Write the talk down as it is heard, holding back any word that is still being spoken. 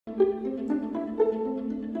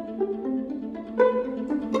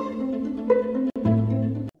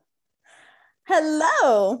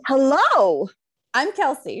Hello, Hello, I'm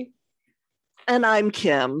Kelsey. and I'm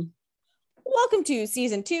Kim. Welcome to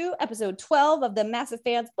season 2, episode 12 of the Massive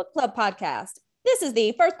Fans Book Club podcast. This is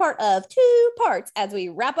the first part of 2 parts as we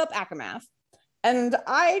wrap up Akamath. And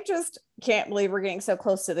I just can't believe we're getting so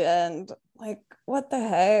close to the end. Like, what the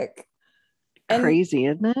heck? And Crazy,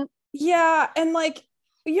 isn't it? yeah, and like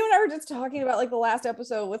you and I were just talking about like the last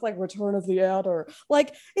episode with like Return of the Adder.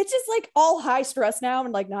 Like, it's just like all high stress now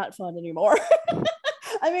and like not fun anymore.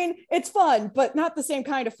 I mean, it's fun, but not the same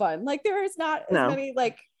kind of fun. Like, there is not as many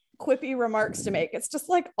like quippy remarks to make. It's just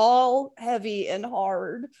like all heavy and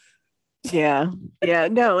hard. Yeah.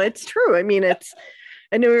 No, it's true. I mean,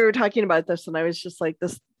 I knew we were talking about this, and I was just like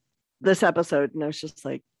this episode, and I was just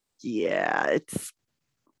like, yeah, it's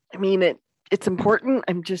important.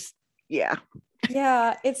 I'm just, yeah.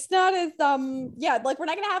 Yeah, it's not as like we're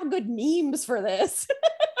not gonna have good memes for this.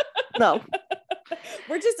 No.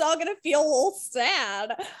 We're just all gonna feel a little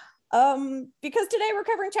sad. Because today we're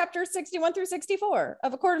covering chapters 61 through 64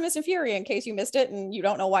 of A Court of Mist and Fury, in case you missed it and you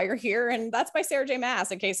don't know why you're here. And that's by Sarah J.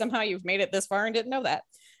 Maas, in case somehow you've made it this far and didn't know that.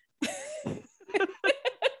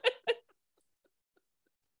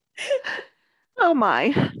 Oh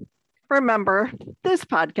my. Remember, this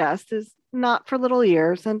podcast is not for little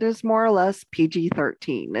ears and is more or less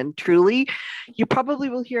PG-13. And truly, you probably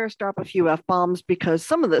will hear us drop a few F-bombs because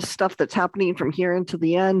some of the stuff that's happening from here into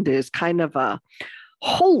the end is kind of a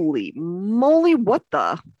holy moly, what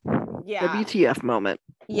the WTF moment.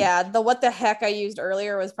 Yeah, the what the heck I used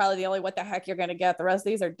earlier was probably the only what the heck you're going to get. The rest of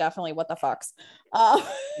these are definitely what the fucks.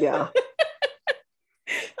 Yeah.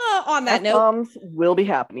 On that note, F-bombs will be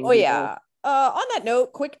happening. Oh, yeah. On that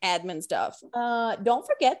note, quick admin stuff. Don't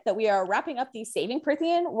forget that we are wrapping up the Saving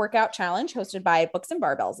Prithian workout challenge hosted by Books and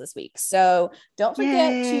Barbells this week. So don't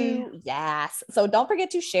forget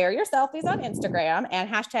to share your selfies on Instagram and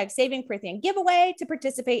hashtag Saving Prithian giveaway to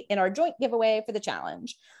participate in our joint giveaway for the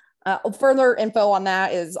challenge. Further info on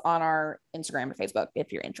that is on our Instagram and Facebook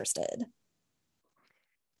if you're interested.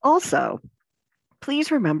 Also, please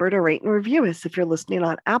remember to rate and review us if you're listening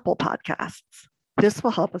on Apple Podcasts. This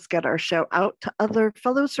will help us get our show out to other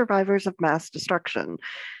fellow survivors of mass destruction.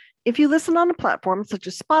 If you listen on a platform such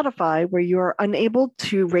as Spotify, where you are unable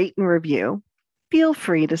to rate and review, feel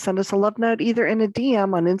free to send us a love note either in a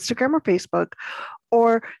DM on Instagram or Facebook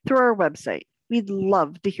or through our website. We'd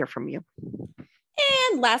love to hear from you.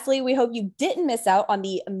 And lastly, we hope you didn't miss out on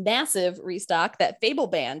the massive restock that Fable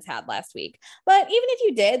Bands had last week. But even if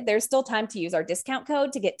you did, there's still time to use our discount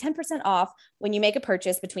code to get 10% off when you make a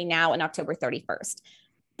purchase between now and October 31st.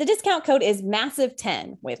 The discount code is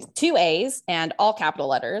MASSIVE10 with 2 A's and all capital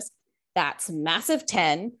letters. That's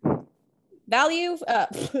MASSIVE10.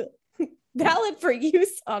 Valid for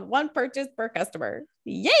use on 1 purchase per customer.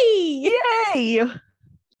 Yay! Yay!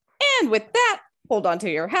 And with that, hold on to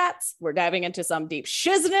your hats. We're diving into some deep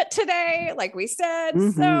shiznit today, like we said.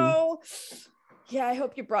 Mm-hmm. So, yeah, I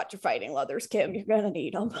hope you brought your fighting leathers, Kim. You're going to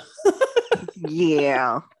need them.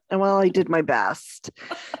 Yeah. And well, I did my best.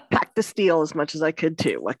 Packed the steel as much as I could,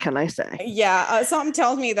 too. What can I say? Yeah. Something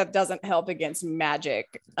tells me that doesn't help against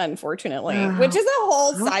magic, unfortunately, which is a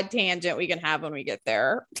whole side tangent we can have when we get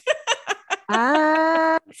there.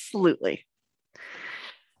 Absolutely.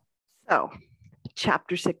 So,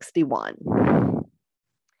 chapter 61.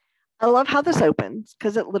 I love how this opens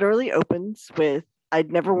because it literally opens with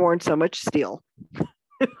 "I'd never worn so much steel."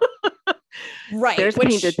 Right. There's a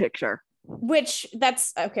painted picture. Which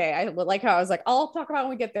that's okay. I like how I was like, I'll talk about when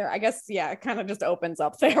we get there. I guess, yeah, it kind of just opens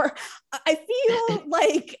up there. I feel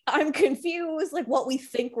like I'm confused, like what we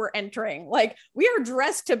think we're entering. Like, we are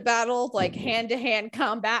dressed to battle, like hand-to-hand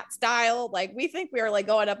combat style. Like, we think we are like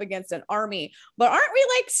going up against an army, but aren't we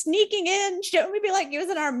like sneaking in? Shouldn't we be like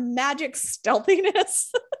using our magic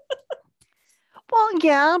stealthiness? Well,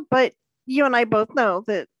 yeah, but you and I both know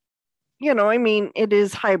that, it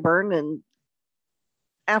is Hybern, and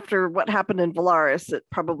after what happened in Valaris, it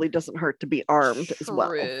probably doesn't hurt to be armed as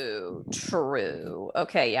well. True.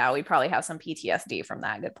 Okay, yeah, we probably have some PTSD from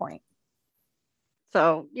that. Good point.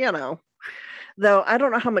 So, though I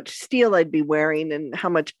don't know how much steel I'd be wearing and how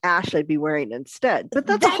much ash I'd be wearing instead, but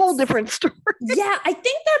that's a whole different story. Yeah, I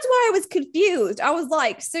think that's why I was confused. I was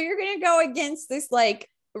like, so you're going to go against this like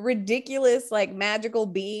ridiculous like magical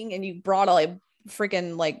being and you brought a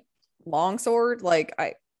freaking like longsword? Like,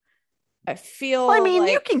 I feel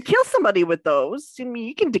you can kill somebody with those. I mean,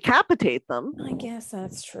 you can decapitate them. I guess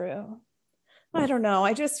that's true. I don't know.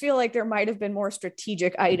 I just feel like there might have been more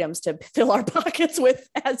strategic items to fill our pockets with,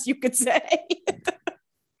 as you could say.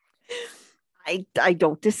 I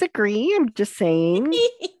don't disagree. I'm just saying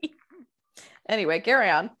Anyway, carry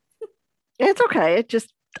on. it's okay.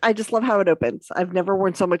 I just love how it opens. I've never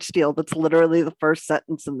worn so much steel. That's literally the first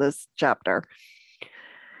sentence in this chapter.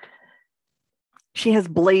 She has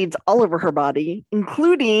blades all over her body,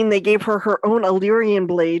 including they gave her her own Illyrian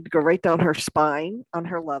blade to go right down her spine on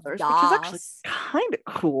her leathers, which is actually kind of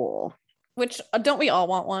cool. Which don't we all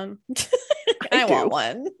want one? I want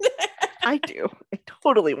one. I do. I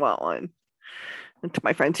totally want one. And to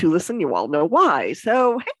my friends who listen, you all know why.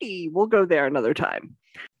 So hey, we'll go there another time.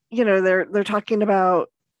 You know, they're talking about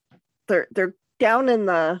they're down in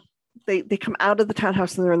they come out of the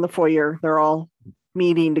townhouse and they're in the foyer. They're all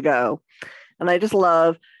meeting to go. And I just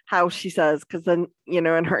love how she says, because then, you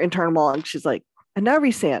know, in her internal monologue, she's like, and now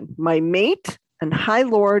Rhysand, my mate and high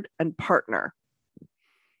lord and partner.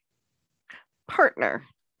 Partner.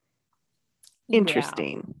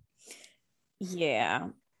 Interesting. Yeah.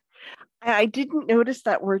 I didn't notice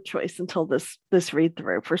that word choice until this read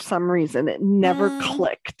through. For some reason, it never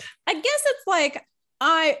clicked. I guess it's like,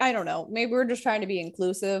 I don't know. Maybe we're just trying to be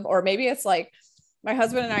inclusive, or maybe it's like, my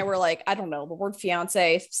husband and I were like, I don't know, the word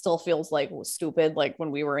fiance still feels like stupid, like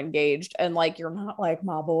when we were engaged, and like, you're not like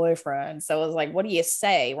my boyfriend. So it was like, what do you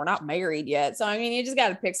say? We're not married yet. So, I mean, you just got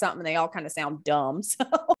to pick something. They all kind of sound dumb. So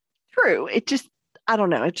true. I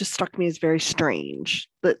don't know. It just struck me as very strange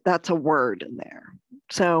that that's a word in there.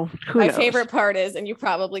 So my favorite part is, and you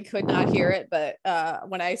probably could not hear it, but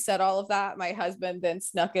when I said all of that, my husband then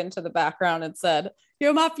snuck into the background and said,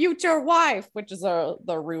 "You're my future wife," which is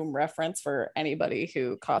the Room reference for anybody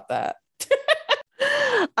who caught that.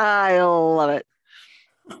 I love it.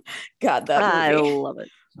 God, that movie. I love it.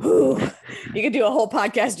 Ooh, you could do a whole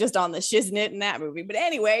podcast just on the shiznit in that movie. But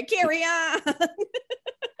anyway, carry on.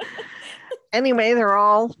 Anyway, they're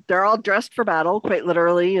all dressed for battle, quite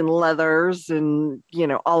literally, in leathers, and you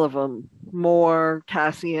know, all of them. Mor,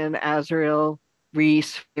 Cassian, Azriel,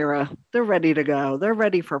 Rhys, Feyre. They're ready to go. They're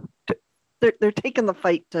ready they're taking the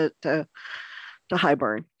fight to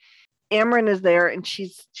Hybern. Amren is there, and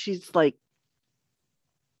she's like,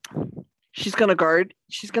 she's gonna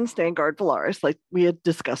stand guard Velaris, like we had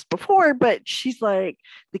discussed before, but she's like,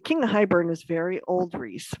 the King of Hybern is very old,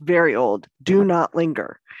 Rhys, very old. Do not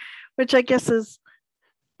linger. Which I guess is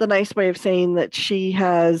the nice way of saying that she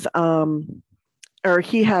has, or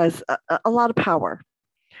he has a lot of power.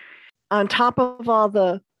 On top of all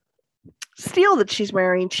the steel that she's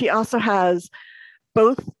wearing, she also has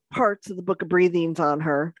both parts of the Book of Breathings on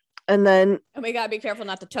her. And then... And we gotta be careful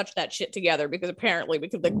not to touch that shit together, because apparently we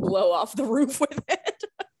could like blow off the roof with it.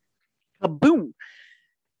 Boom.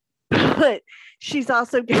 But she's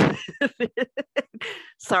also...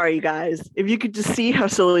 Sorry, you guys. If you could just see how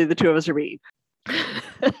silly the two of us are being.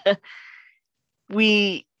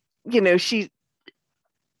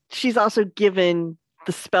 She's also given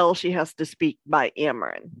the spell she has to speak by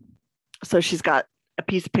Amren. So she's got a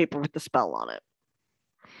piece of paper with the spell on it.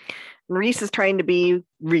 And Rhys is trying to be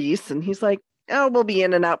Rhys, and he's like, oh, we'll be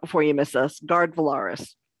in and out before you miss us. Guard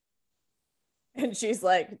Velaris. And she's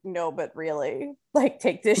like, no, but really, like,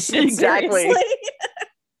 take this shit exactly. seriously.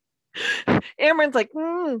 Amren's like,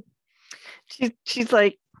 she's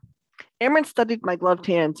like, Amren studied my gloved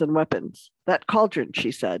hands and weapons. That cauldron,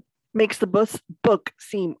 she said, makes the book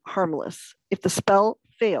seem harmless. If the spell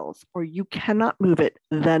fails or you cannot move it,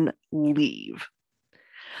 then leave.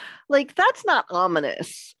 Like, that's not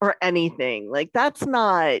ominous or anything. Like, that's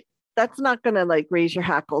not gonna like raise your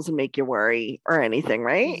hackles and make you worry or anything,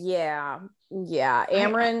 right? Yeah.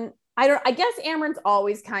 Amren, I guess Amren's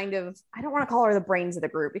always kind of, I don't want to call her the brains of the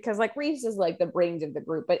group, because like Rhys is like the brains of the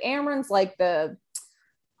group, but Amren's like the,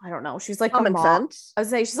 I don't know, she's like common the mom. Sense. I would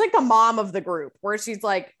say she's like the mom of the group, where she's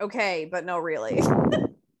like, okay, but no, really.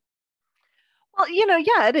 Well,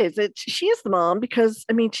 yeah, it is. She is the mom, because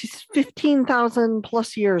I mean, she's 15,000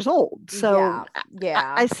 plus years old. So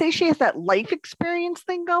yeah. I say she has that life experience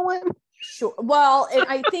thing going. Sure. Well,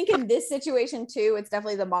 I think in this situation too, it's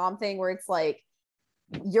definitely the mom thing, where it's like,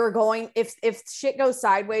 you're going, if shit goes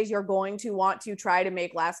sideways, you're going to want to try to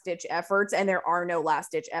make last ditch efforts, and there are no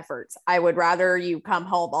last ditch efforts. I would rather you come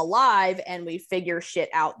home alive and we figure shit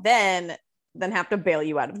out than have to bail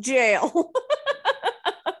you out of jail.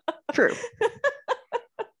 True.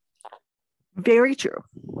 Very true.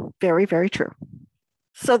 Very, very true.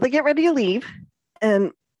 So they get ready to leave,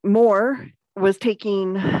 and Mor is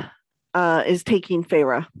taking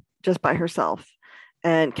Feyre just by herself.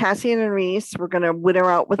 And Cassian and Rhys were going to winter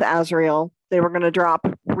out with Azriel. They were going to drop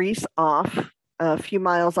Rhys off a few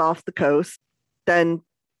miles off the coast. Then,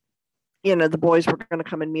 the boys were going to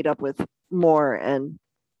come and meet up with Mor and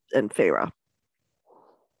Feyre.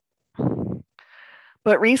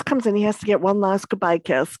 But Reese comes in. He has to get one last goodbye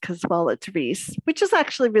kiss because, well, it's Reese, which is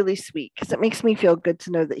actually really sweet because it makes me feel good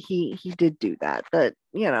to know that he did do that. That,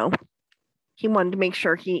 you know, he wanted to make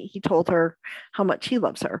sure he told her how much he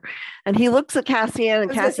loves her. And he looks at Cassian,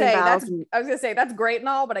 and Cassian bows. I was gonna say that's great and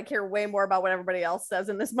all, but I care way more about what everybody else says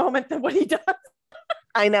in this moment than what he does.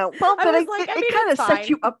 I know. Well, but it kind of sets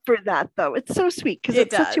you up for that, though. It's so sweet because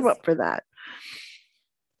it sets you up for that.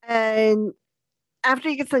 And after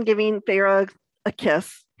he gets done giving Feyre a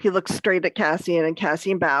kiss, he looks straight at Cassian, and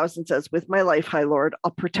Cassian bows and says, "With my life, High Lord,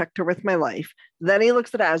 I'll protect her with my life." Then he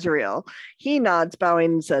looks at Azriel. He nods,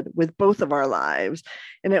 bowing, and said, "With both of our lives."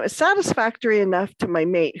 And it was satisfactory enough to my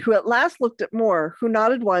mate, who at last looked at Mor, who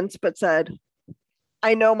nodded once but said,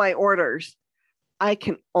 "I know my orders." I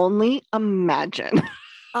can only imagine.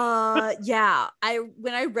 Yeah.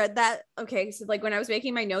 When I read that, okay, so like when I was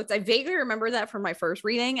making my notes, I vaguely remember that from my first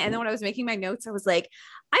reading. And then when I was making my notes, I was like,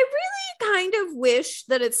 I really kind of wish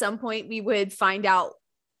that at some point we would find out.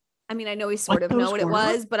 I mean, I know we sort of know what it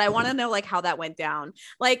was, but I want to know like how that went down.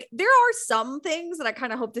 Like there are some things that I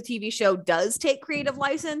kind of hope the TV show does take creative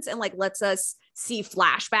license and like lets us see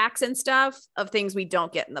flashbacks and stuff of things we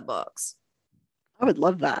don't get in the books. I would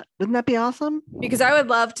love that. Wouldn't that be awesome? Because I would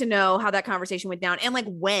love to know how that conversation went down and like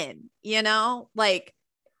when, you know, like,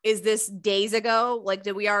 is this days ago? Like,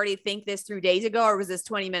 did we already think this through days ago or was this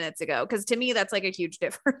 20 minutes ago? Because to me, that's like a huge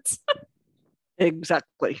difference.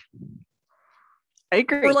 Exactly. I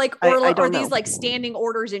agree. Or like, or these like standing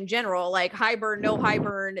orders in general, like high burn, no high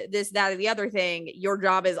burn, this, that, or the other thing. Your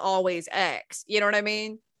job is always X. You know what I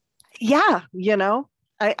mean? Yeah. You know,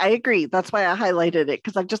 I agree. That's why I highlighted it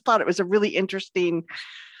because I just thought it was a really interesting.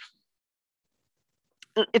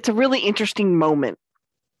 It's a really interesting moment.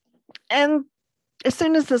 And as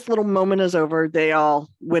soon as this little moment is over, they all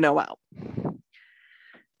winnow out.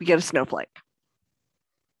 We get a snowflake.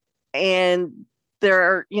 And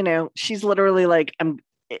there, you know, she's literally like,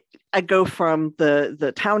 I go from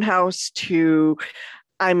the townhouse to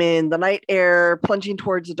I'm in the night air, plunging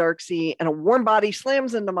towards the dark sea, and a warm body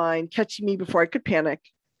slams into mine, catching me before I could panic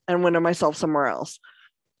and winnow myself somewhere else.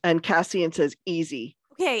 And Cassian says, "Easy."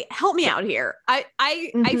 Okay, help me out here. I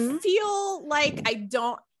feel like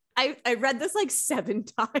I read this like 7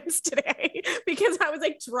 times today because I was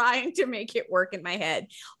like trying to make it work in my head.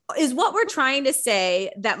 Is what we're trying to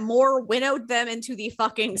say that Mor winnowed them into the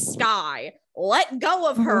fucking sky, let go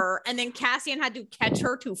of her, and then Cassian had to catch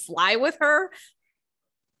her to fly with her?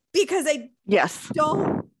 Because I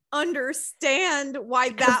don't understand why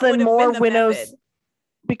that would have been the method.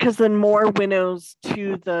 Because then Mor winnows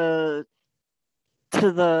to the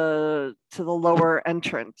lower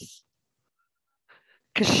entrance.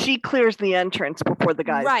 Because she clears the entrance before the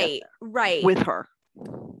guys get there with her.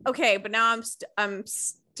 Okay, but now I'm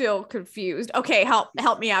still confused. Okay,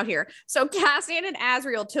 help me out here. So Cassian and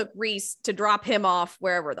Azriel took Reese to drop him off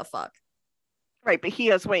wherever the fuck. Right, but he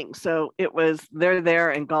has wings, so it was they're there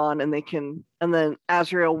and gone, and then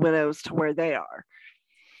Azriel winnows to where they are.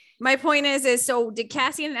 My point is so did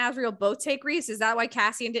Cassian and Azriel both take Reese? Is that why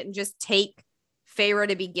Cassian didn't just take Feyre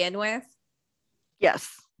to begin with?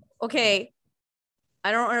 Yes. Okay.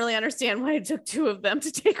 I don't really understand why it took 2 of them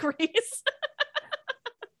to take Reese.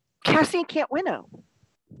 Cassian can't winnow.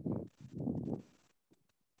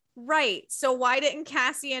 Right. So why didn't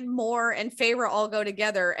Cassian, Mor, and Feyre all go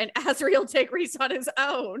together and Azriel take Reese on his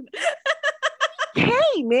own?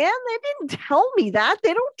 Hey, man, they didn't tell me that.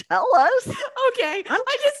 They don't tell us. Okay.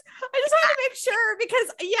 I just wanted to make sure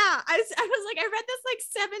because I was like, I read this like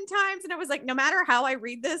 7 times and I was like, no matter how I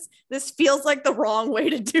read this feels like the wrong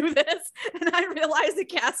way to do this. And I realized that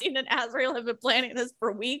Cassian and Azriel have been planning this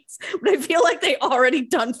for weeks, but I feel like they already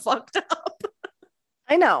done fucked up.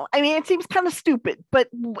 I know. I mean, it seems kind of stupid, but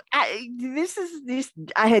I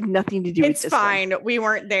had nothing to do with this. It's fine. We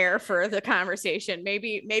weren't there for the conversation.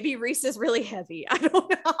 Maybe Reese is really heavy. I don't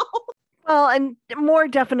know. Well, and Mor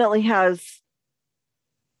is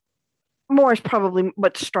probably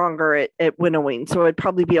much stronger at winnowing, so it'd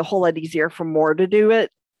probably be a whole lot easier for Mor to do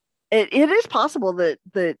it. It is possible that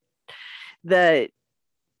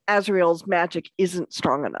Azriel's magic isn't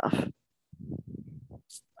strong enough.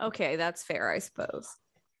 Okay, that's fair, I suppose.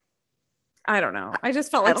 I don't know. I just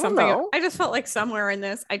felt like somewhere in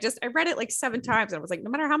this. I read it like 7 times and I was like, no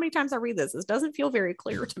matter how many times I read this doesn't feel very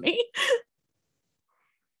clear to me.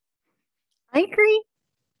 I agree.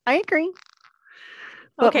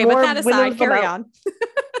 Okay, but that aside, carry on.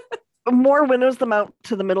 Mor winnows them out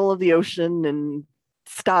to the middle of the ocean and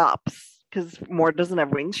stops because Mor doesn't have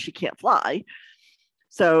wings. She can't fly.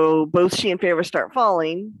 So both she and Feyre start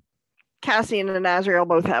falling. Cassian and Azriel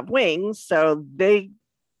both have wings, so they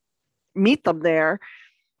meet them there.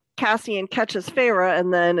 Cassian catches Feyre,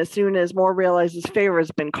 and then as soon as Mor realizes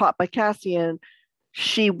Feyre's been caught by Cassian,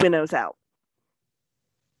 she winnows out.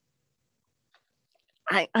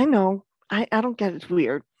 I know. I don't get it. It's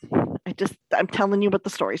weird. I'm telling you what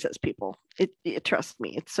the story says, people. It trust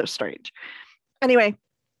me, it's so strange. Anyway,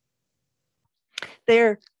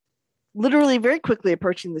 they're literally very quickly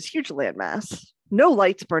approaching this huge landmass. No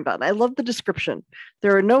lights burned on. I love the description.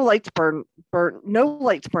 There are no lights burned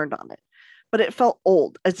on it. But it felt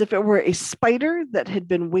old, as if it were a spider that had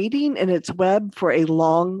been waiting in its web for a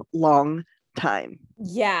long, long time.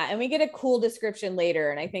 Yeah, and we get a cool description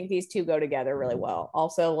later, and I think these two go together really well.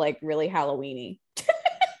 Also, like, really Halloween-y.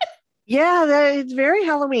 Yeah, it's very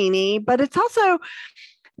Halloween-y, but it's also,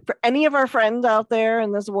 for any of our friends out there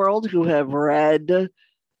in this world who have read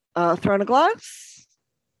Throne of Glass,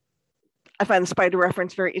 I find the spider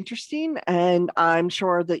reference very interesting, and I'm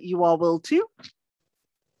sure that you all will too.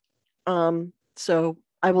 So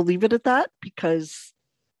I will leave it at that because,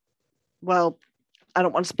 well, I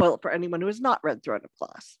don't want to spoil it for anyone who has not read Throne of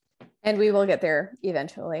Glass. And we will get there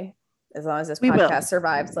eventually, as long as this podcast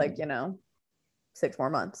survives, 6 more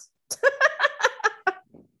months.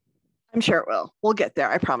 I'm sure it will. We'll get there.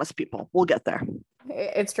 I promise, people. We'll get there.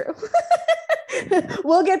 It's true.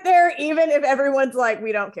 We'll get there even if everyone's like,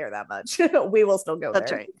 we don't care that much. We will still go there.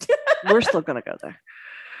 That's right. We're still going to go there.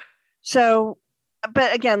 So,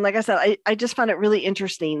 but again, like I said, I just found it really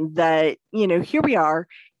interesting that, here we are,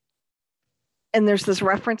 and there's this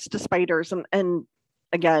reference to spiders, and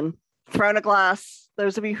again, Throne of Glass,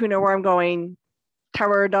 those of you who know where I'm going,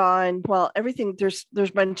 Tower of Dawn, well, everything, there's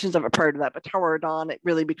mentions of it prior to that, but Tower of Dawn, it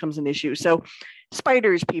really becomes an issue. So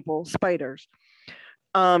spiders, people, spiders.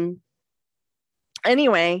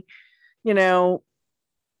 Anyway,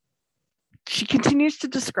 she continues to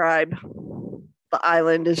describe the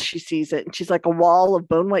island as she sees it. And she's like, a wall of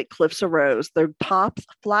bone white cliffs arose, their tops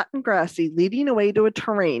flat and grassy, leading away to a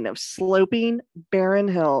terrain of sloping, barren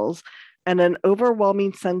hills and an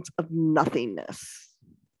overwhelming sense of nothingness.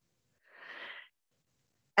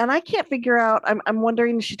 And I can't figure out, I'm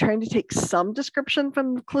wondering, is she trying to take some description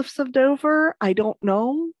from the cliffs of Dover? I don't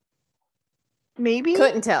know. Maybe?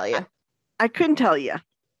 Couldn't tell you. I couldn't tell you.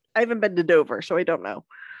 I haven't been to Dover, so I don't know.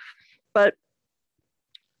 But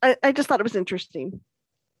I just thought it was interesting.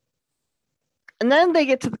 And then they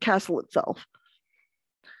get to the castle itself.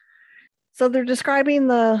 So they're describing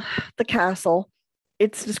the castle.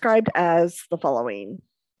 It's described as the following.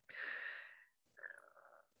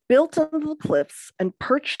 Built into the cliffs and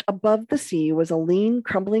perched above the sea was a lean,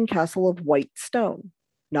 crumbling castle of white stone.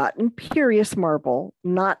 Not imperious marble,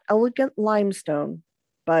 not elegant limestone,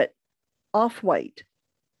 but off-white,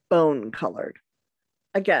 bone-colored.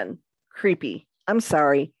 Again, creepy. I'm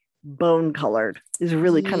sorry, bone-colored is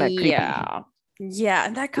really kind of creepy. Yeah,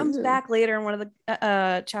 and that comes back later in one of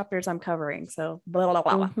the chapters I'm covering. So, blah, blah,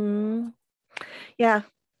 blah, blah. Mm-hmm. Yeah,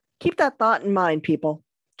 keep that thought in mind, people.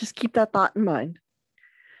 Just keep that thought in mind.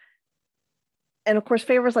 And of course,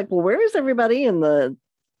 Feyre's like, well, where is everybody? And the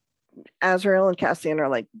Azriel and Cassian are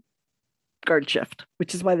like, guard shift,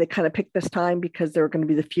 which is why they kind of picked this time, because there were going to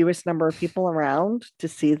be the fewest number of people around to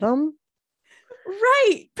see them.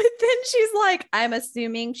 Right. But then she's like, I'm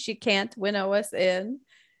assuming she can't winnow us in.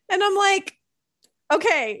 And I'm like,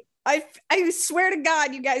 okay, I swear to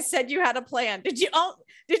God, you guys said you had a plan. Did you not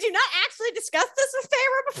actually discuss this with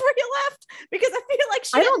Feyre before you left? Because I feel like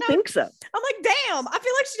she didn't know. Think so. I'm like, damn, I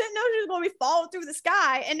feel like she didn't know she was going to be falling through the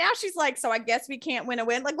sky. And now she's like, so I guess we can't winnow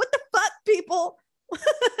in. Like, what the fuck, people?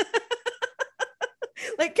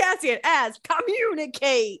 Like, Cassian,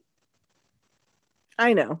 communicate.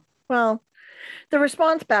 I know. Well, the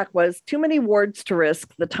response back was too many wards to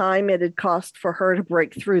risk the time it had cost for her to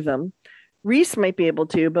break through them. Rhys might be able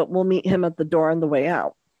to, but we'll meet him at the door on the way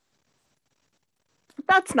out.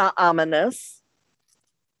 That's not ominous.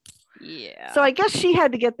 Yeah. So I guess she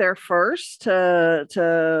had to get there first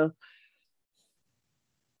to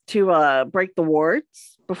break the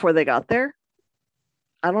wards before they got there.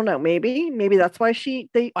 I don't know. Maybe that's why she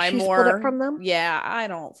split up from them. Yeah, I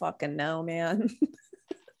don't fucking know, man.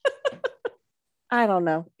 I don't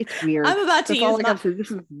know. It's weird. I'm about to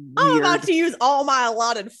use all my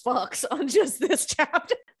allotted fucks on just this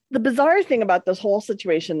chapter. The bizarre thing about this whole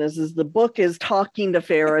situation is the book is talking to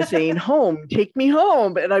Feyre saying, home, take me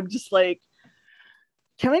home. And I'm just like,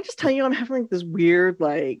 can I just tell you, I'm having like this weird,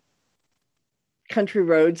 like, country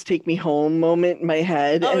roads take me home moment in my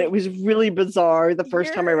head. And it was really bizarre the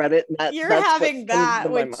first time I read it. And you're having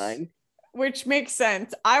that, which, my mind. which makes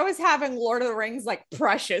sense. I was having Lord of the Rings like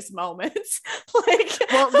precious moments. Like,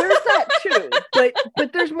 well, there's that too,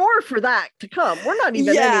 but there's more for that to come. We're not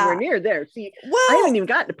even anywhere near there. See, I haven't even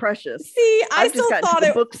gotten to precious. See, I've just gotten to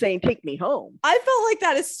the book saying "Take me home." I felt like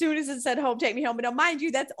that as soon as it said "Home, take me home." But now, mind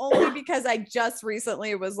you, that's only because I just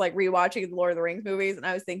recently was like rewatching the Lord of the Rings movies, and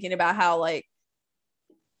I was thinking about how like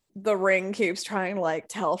the ring keeps trying to like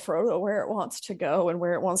tell Frodo where it wants to go and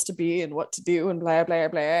where it wants to be and what to do and blah blah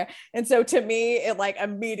blah. And so to me it like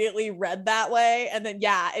immediately read that way. And then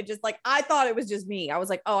it just like I thought it was just me. I was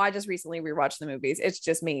like, oh, I just recently rewatched the movies, it's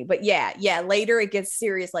just me. But later it gets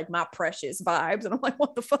serious, like my precious vibes, and I'm like,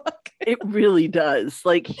 what the fuck? It really does.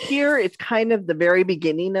 Like here it's kind of the very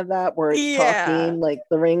beginning of that where it's talking like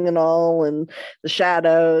the ring and all and the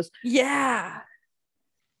shadows.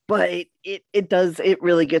 But it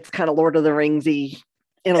really gets kind of Lord of the Ringsy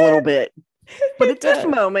in a little bit. But at this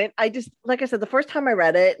moment, I just, like I said, the first time I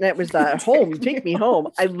read it, and it was home, take me home,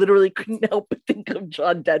 I literally couldn't help but think of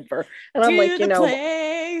John Denver. And I'm like,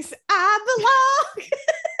 place I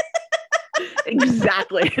belong.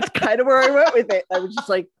 Exactly. It's kind of where I went with it. I was just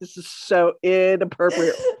like, this is so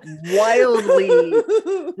inappropriate. Wildly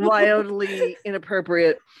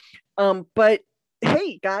inappropriate. But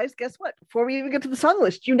hey guys, guess what? Before we even get to the song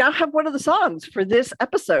list, you now have one of the songs for this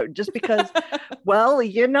episode, just because well,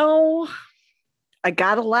 I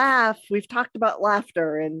gotta laugh. We've talked about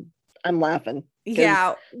laughter and I'm laughing.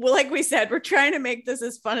 Well, like we said, we're trying to make this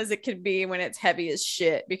as fun as it can be when it's heavy as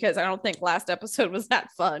shit, because I don't think last episode was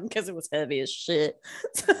that fun because it was heavy as shit.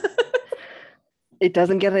 It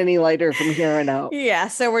doesn't get any lighter from here on out.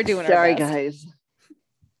 So we're doing our best. Guys.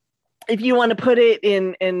 If you want to put it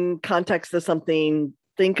in context of something,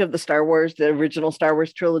 think of the original Star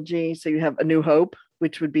Wars trilogy. So you have A New Hope,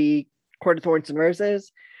 which would be Court of Thorns and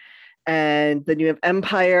Roses. And then you have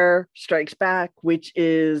Empire Strikes Back, which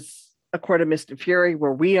is A Court of Mist and Fury,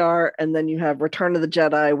 where we are. And then you have Return of the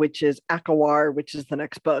Jedi, which is Akawar, which is the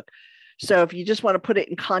next book. So if you just want to put it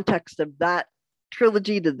in context of that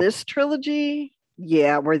trilogy to this trilogy,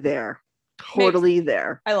 we're there. Totally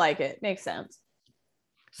there. I like it. Makes sense.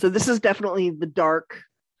 So this is definitely the dark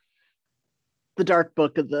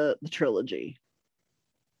book of the trilogy.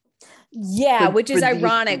 Which is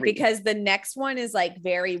ironic because the next one is like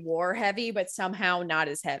very war heavy, but somehow not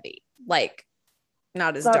as heavy. Like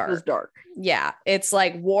not as dark. Yeah. It's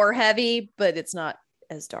like war heavy, but it's not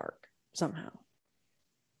as dark somehow.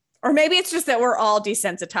 Or maybe it's just that we're all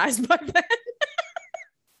desensitized by that.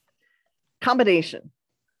 Combination.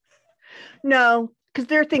 No. Because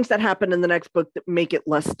there are things that happen in the next book that make it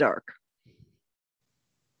less dark.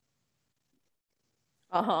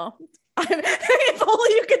 If only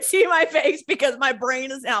you could see my face, because my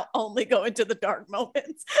brain is now only going to the dark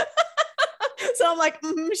moments. So I'm like,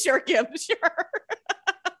 sure, Kim, sure.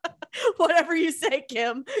 Whatever you say,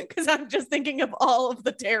 Kim, because I'm just thinking of all of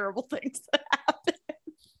the terrible things that happen.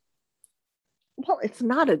 Well, it's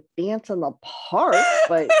not a dance in the park,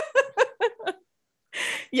 but...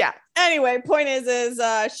 Anyway, point is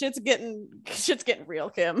shit's getting real,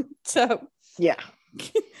 Kim. So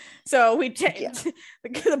so we take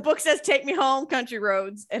the book says take me home, country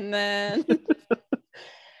roads, and then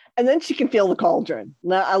and then she can feel the cauldron.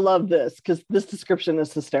 Now I love this because this description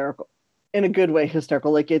is hysterical, in a good way.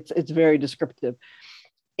 Hysterical, like it's very descriptive.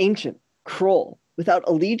 Ancient, cruel, without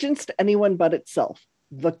allegiance to anyone but itself,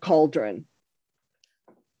 the cauldron.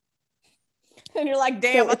 And you're like,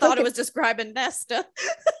 damn, I thought it was describing Nesta.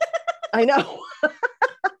 I know.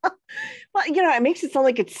 Well, it makes it sound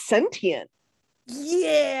like it's sentient.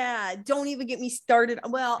 Yeah, don't even get me started.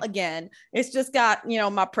 Well, again, it's just got,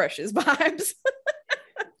 my precious vibes.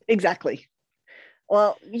 Exactly.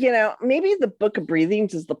 Well, maybe the Book of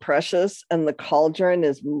Breathings is the precious and the cauldron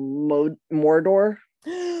is Mordor.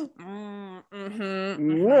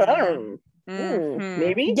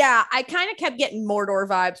 Maybe. Yeah, I kind of kept getting Mordor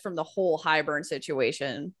vibes from the whole Hybern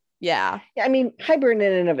situation. Yeah, I mean, Hybern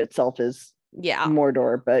in and of itself is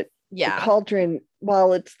Mordor, but the cauldron,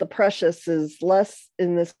 while it's the precious, is less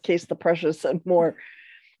in this case the precious and more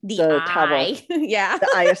the tower. The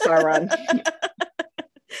Eye of Sauron.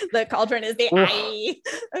 The cauldron is the eye.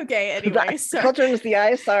 Okay, anyway, the cauldron is the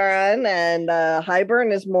Eye of Sauron, and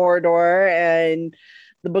Hybern is Mordor, and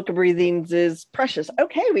the Book of Breathings is precious.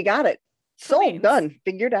 Okay, we got it. Sold, done,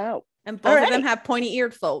 figured out. And both of them have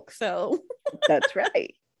pointy-eared folk, so that's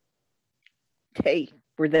right. Hey,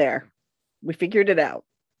 we're there. We figured it out.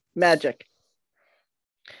 Magic.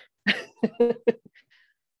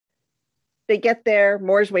 They get there.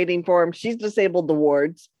 Moore's waiting for him. She's disabled the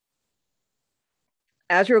wards.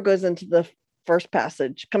 Azrael goes into the first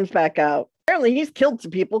passage, comes back out. Apparently he's killed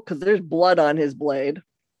some people because there's blood on his blade.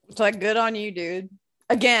 It's like, good on you, dude.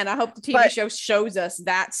 Again, I hope the TV show shows us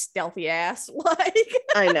that stealthy ass. Like,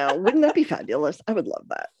 I know. Wouldn't that be fabulous? I would love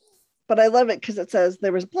that. But I love it because it says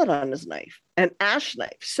there was blood on his knife, an ash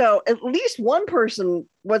knife. So at least one person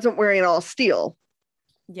wasn't wearing all steel.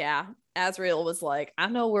 Yeah. Azrael was like, I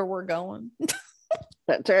know where we're going.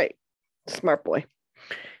 That's right. Smart boy.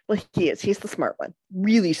 Well, he is. He's the smart one.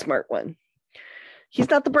 Really smart one. He's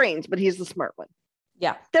not the brains, but he's the smart one.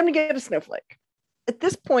 Yeah. Time to get a snowflake. At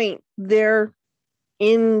this point, they're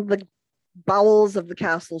in the bowels of the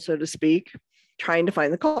castle, so to speak, trying to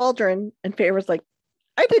find the cauldron. And Feyre's like,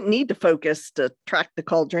 I didn't need to focus to track the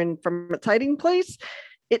cauldron from its hiding place.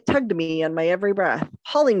 It tugged me on my every breath,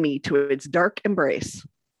 hauling me to its dark embrace.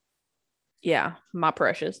 Yeah, my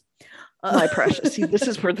precious. My precious. See, this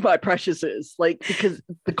is where my precious is. Like, because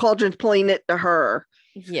the cauldron's pulling it to her.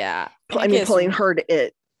 Yeah. Pulling her to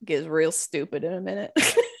it. Gets real stupid in a minute.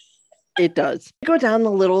 It does. Go down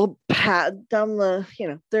the little path, down the,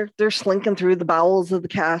 they're slinking through the bowels of the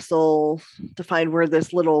castle to find where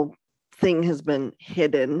this little thing has been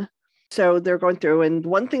hidden. So they're going through, and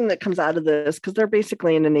one thing that comes out of this, because they're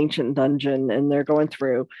basically in an ancient dungeon and they're going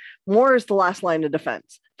through, Mor is the last line of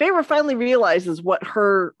defense. Feyre finally realizes what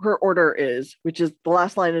her order is, which is the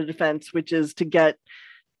last line of defense, which is to get,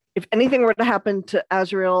 if anything were to happen to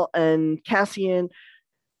Azrael and Cassian,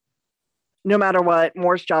 no matter what,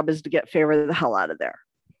 Mor's job is to get Feyre the hell out of there.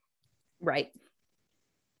 Right.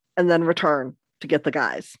 And then return to get the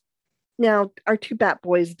guys. Now, our two bat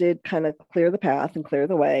boys did kind of clear the path and clear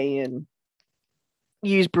the way and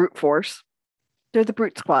use brute force. They're the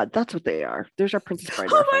brute squad. That's what they are. There's our Princess Bride.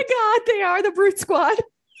 Oh my God, they are the brute squad.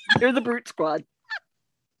 They're the brute squad.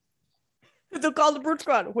 They'll call the brute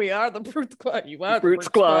squad. We are the brute squad. You are the brute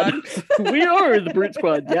squad. We are the brute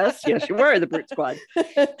squad. Yes, you are the brute squad.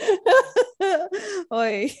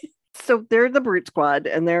 Oy. So they're the brute squad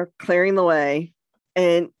and they're clearing the way.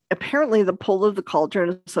 And apparently the pull of the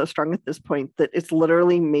cauldron is so strong at this point that it's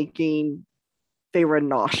literally making Feyre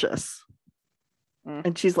nauseous.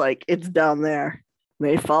 And she's like, it's down there. And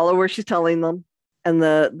they follow where she's telling them. And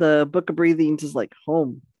the Book of Breathings is like,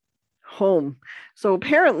 home. So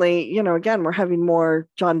apparently, again, we're having more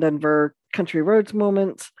John Denver Country Roads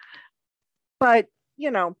moments. But,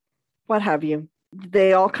 what have you.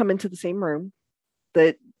 They all come into the same room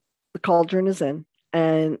that the cauldron is in.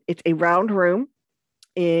 And it's a round room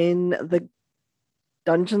in the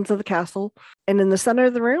dungeons of the castle. And in the center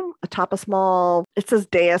of the room, atop a small, it says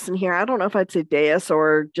dais in here. I don't know if I'd say dais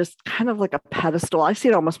or just kind of like a pedestal. I see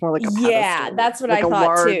it almost more like a pedestal. Yeah, that's what like I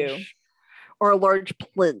thought too. Or a large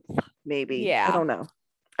plinth, maybe. Yeah. I don't know.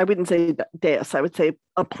 I wouldn't say dais. I would say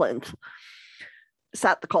a plinth.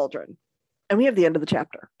 Sat the cauldron. And we have the end of the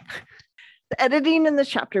chapter. The editing in this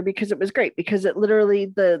chapter, because it was great, because it literally,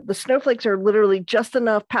 the snowflakes are literally just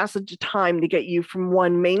enough passage of time to get you from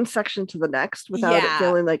one main section to the next without it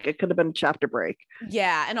feeling like it could have been a chapter break.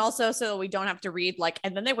 Yeah. And also so we don't have to read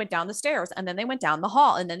and then they went down the stairs and then they went down the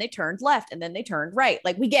hall and then they turned left and then they turned right.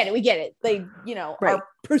 Like we get it. They, right. Are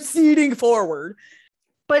proceeding forward.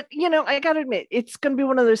 But, I got to admit, it's going to be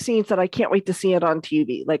one of those scenes that I can't wait to see it on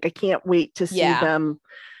TV. Like I can't wait to see them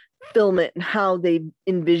film it and how they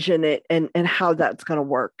envision it and how that's going to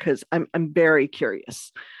work, because I'm very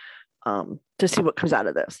curious to see what comes out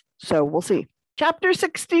of this. So we'll see. Chapter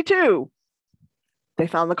 62. They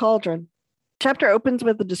found the cauldron. Chapter opens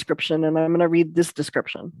with a description, and I'm going to read this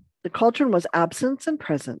description. The cauldron was absence and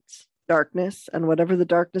presence, darkness and whatever the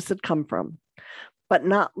darkness had come from, but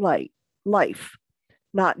not life,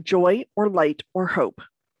 not joy or light or hope.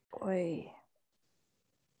 Boy.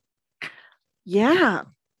 Yeah.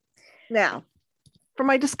 Now, for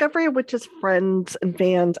my Discovery of Witches friends and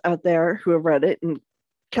fans out there who have read it, and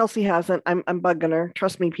Kelsey hasn't, I'm bugging her.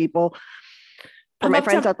 Trust me, people. For my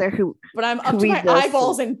friends out there who, but I'm up to my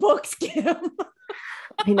eyeballs in books, Kim.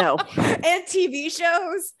 I know. And TV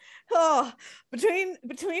shows. Oh, between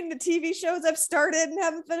the TV shows I've started and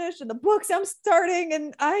haven't finished, and the books I'm starting,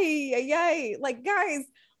 and like guys.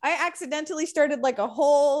 I accidentally started like a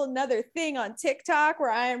whole another thing on TikTok where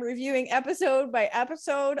I am reviewing episode by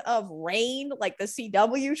episode of Reign, like the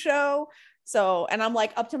CW show. So, and I'm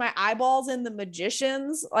like up to my eyeballs in The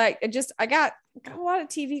Magicians. Like I got a lot of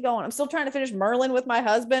TV going. I'm still trying to finish Merlin with my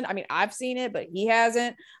husband. I mean, I've seen it, but he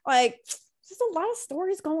hasn't. Like, just a lot of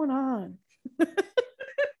stories going on.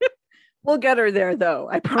 We'll get her there, though.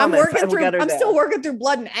 I promise. I'm still working through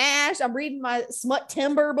Blood and Ash. I'm reading my Smut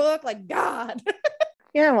Timber book. Like, God.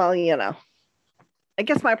 Yeah, well, I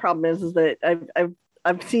guess my problem is that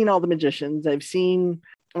I've seen all the Magicians. I've seen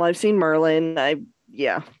Merlin.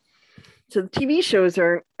 So the TV shows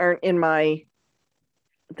aren't in my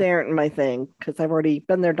they aren't my thing because I've already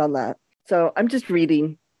been there, done that. So I'm just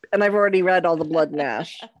reading, and I've already read all the Blood and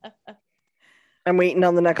Ash. I'm waiting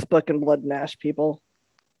on the next book in Blood and Ash, people,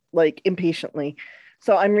 like impatiently.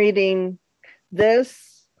 So I'm reading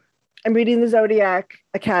this. I'm reading the Zodiac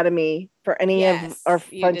Academy for any of our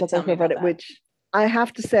friends out there who have read it, which I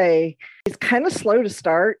have to say is kind of slow to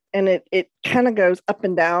start, and it kind of goes up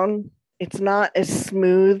and down. It's not as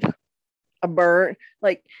smooth a burn.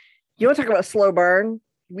 Like, you want to talk about slow burn?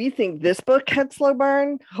 We think this book had slow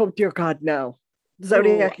burn. Oh dear God, no.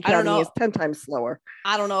 Zodiac Academy is 10 times slower.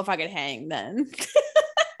 I don't know if I could hang then.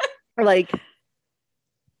 Like,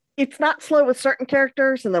 it's not slow with certain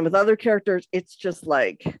characters, and then with other characters, it's just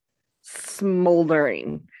like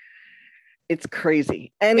smoldering. It's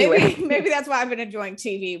crazy. Anyway, maybe that's why I've been enjoying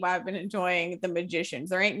TV, why I've been enjoying The Magicians.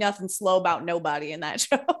 There ain't nothing slow about nobody in that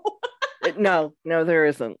show. No, there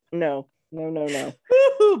isn't. No.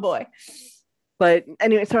 Ooh, boy. But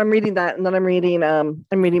anyway, so I'm reading that, and then I'm reading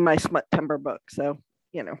my Smut-Tember book. So,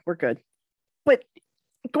 we're good. But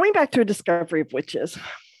going back to A Discovery of Witches,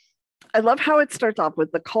 I love how it starts off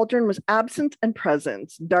with the cauldron was absent and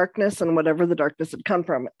present, darkness and whatever the darkness had come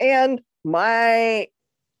from. And my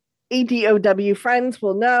ADOW friends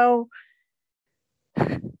will know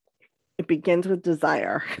it begins with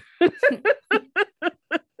desire.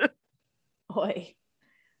 Boy.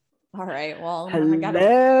 All right. Well,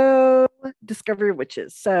 hello, Discovery of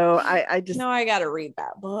Witches. So I just I gotta read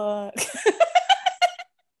that book.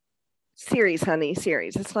 Series, honey,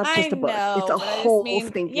 series. It's not just a book. It's a whole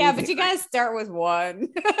thing. Yeah, but you guys start with one.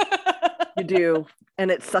 You do, and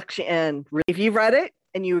it sucks you in. If you've read it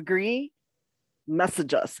and you agree,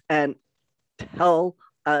 message us and tell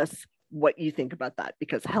us what you think about that.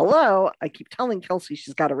 Because I keep telling Kelsey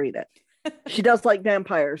she's got to read it. She does like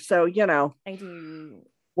vampires, so I do.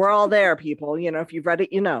 We're all there, people. If you've read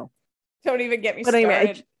it, Don't even get me started.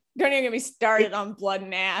 Anyway, don't even get me started on Blood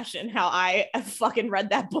and Ash and how I fucking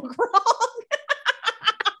read that book wrong.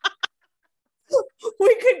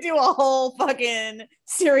 We could do a whole fucking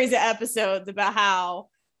series of episodes about how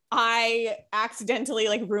I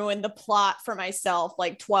accidentally ruined the plot for myself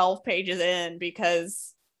 12 pages in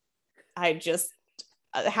because I just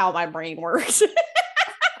how my brain works.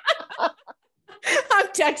 I'm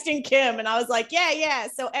texting Kim and I was like, yeah,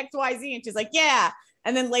 so XYZ, and she's like, yeah.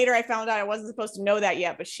 And then later I found out I wasn't supposed to know that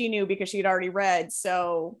yet, but she knew because she'd already read.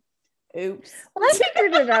 So, oops. Well, I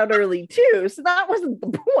figured it out early too. So that wasn't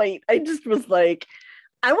the point. I just was like,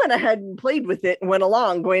 I went ahead and played with it and went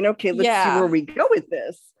along going, okay, let's see where we go with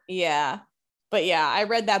this. Yeah. But yeah, I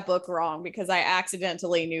read that book wrong because I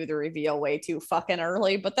accidentally knew the reveal way too fucking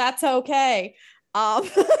early, but that's okay. I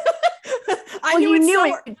knew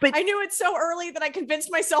it so early that I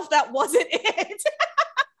convinced myself that wasn't it.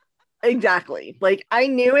 Exactly. I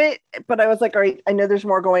knew it, but I was like, all right, I know there's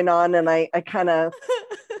more going on. And I kind of,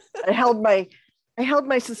 I held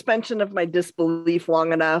my suspension of my disbelief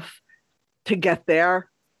long enough to get there.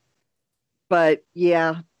 But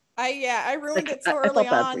yeah. I ruined it so early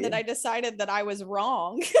on that I decided that I was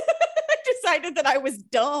wrong. I decided that I was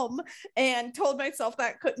dumb and told myself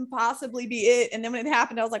that couldn't possibly be it. And then when it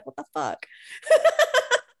happened, I was like, what the fuck?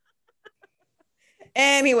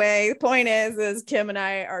 Anyway, the point is Kim and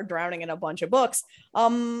I are drowning in a bunch of books.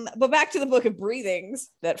 But back to the Book of Breathings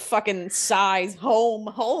that fucking sighs home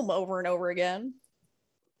over and over again.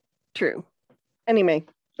 True. Anyway,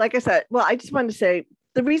 like I said, well, I just wanted to say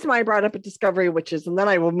the reason why I brought up A Discovery of Witches, and then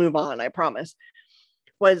I will move on, I promise,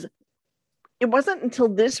 was it wasn't until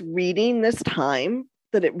this reading this time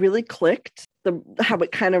that it really clicked, how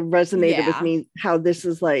it kind of resonated with me, how this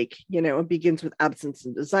is it begins with absence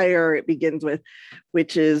and desire. It begins with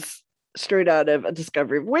witches straight out of A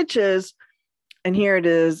Discovery of Witches. And here it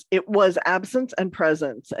is. It was absence and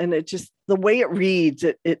presence. And it just, the way it reads,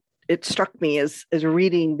 it struck me as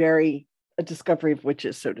reading very A Discovery of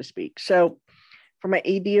Witches, so to speak. So for my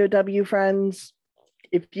ADOW friends,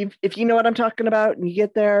 if you know what I'm talking about and you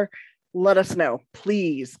get there, let us know,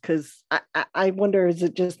 please, because I wonder, is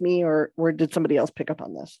it just me or did somebody else pick up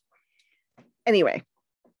on this? Anyway,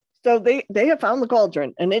 so they have found the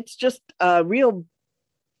cauldron, and it's just a real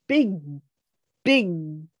big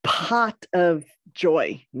pot of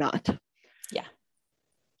joy, not. Yeah.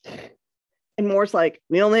 And Moore's like,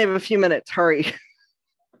 we only have a few minutes, hurry.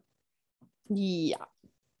 Yeah.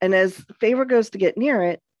 And as Feyre goes to get near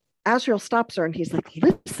it, Asriel stops her and he's like,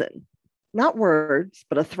 listen. Not words,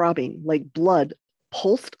 but a throbbing, like blood,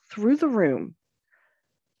 pulsed through the room.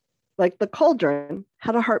 Like the cauldron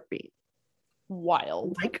had a heartbeat.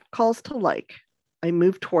 Wild. Like calls to like. I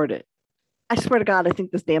moved toward it. I swear to God, I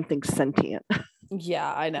think this damn thing's sentient.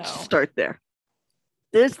 Yeah, I know. Start there.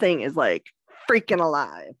 This thing is freaking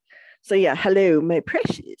alive. So yeah, hello, my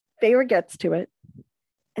precious. Feyre gets to it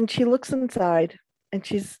and she looks inside and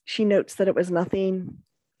she notes that it was nothing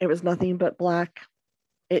but black.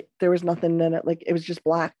 There was nothing in it. Like, it was just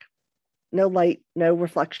black. No light, no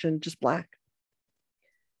reflection, just black.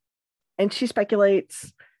 And she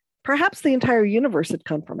speculates perhaps the entire universe had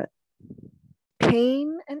come from it.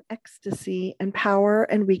 Pain and ecstasy and power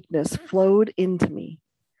and weakness flowed into me.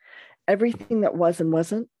 Everything that was and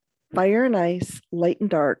wasn't, fire and ice, light and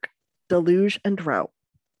dark, deluge and drought.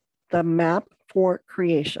 The map for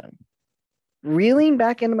creation. Reeling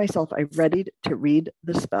back into myself, I readied to read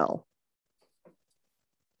the spell.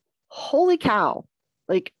 Holy cow.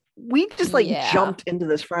 Like, we just jumped into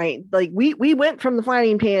this frying. Like, we went from the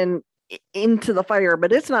frying pan into the fire,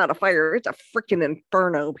 but it's not a fire. It's a freaking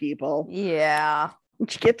inferno, people. Yeah.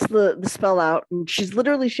 And she gets the spell out and she's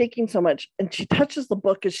literally shaking so much. And she touches the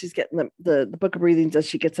book as she's getting the book of breathings as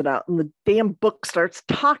she gets it out. And the damn book starts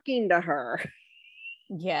talking to her.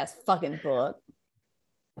 Yes, fucking book.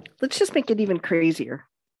 Let's just make it even crazier.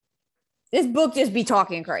 This book just be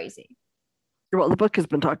talking crazy. Well, the book has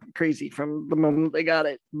been talking crazy from the moment they got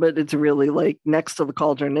it, but it's really like next to the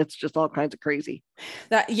cauldron. It's just all kinds of crazy.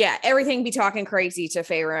 Everything be talking crazy to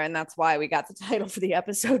Feyre, and that's why we got the title for the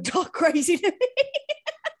episode, Talk Crazy to Me.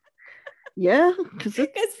 Yeah, because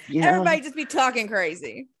everybody just be talking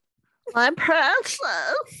crazy. My precious.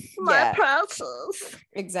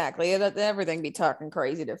 Exactly. Everything be talking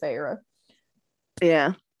crazy to Feyre.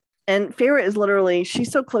 Yeah. And Feyre is literally,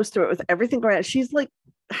 she's so close to it with everything going on. She's like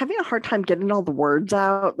having a hard time getting all the words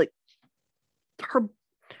out. Like, her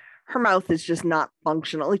mouth is just not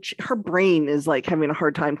functional. Like, her brain is like having a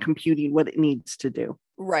hard time computing what it needs to do.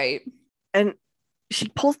 Right. And she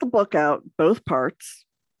pulls the book out, both parts,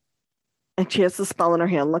 and she has the spell in her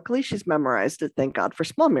hand. Luckily, she's memorized it. Thank God for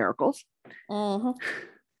small miracles. Mm-hmm.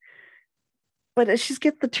 But as she's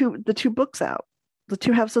get the two books out, the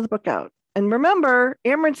two halves of the book out. And remember,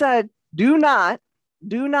 Amren said, do not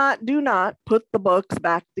put the books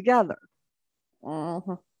back together.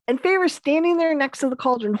 Mm-hmm. And Feyre's standing there next to the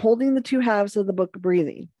cauldron, holding the two halves of the book of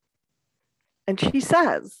breathing. And she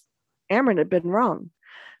says, Amren had been wrong.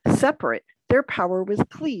 Separate, their power was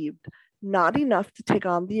cleaved, not enough to take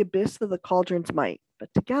on the abyss of the cauldron's might, but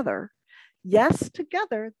together, yes,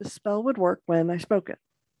 together, the spell would work when I spoke it.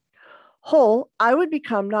 Whole, I would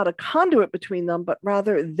become not a conduit between them, but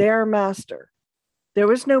rather their master. There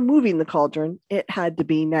was no moving the cauldron. It had to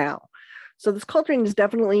be now. So this cauldron is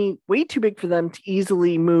definitely way too big for them to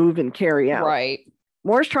easily move and carry out. Right.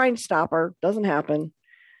 Mor's trying to stop her. Doesn't happen.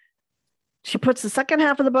 She puts the second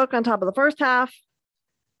half of the book on top of the first half.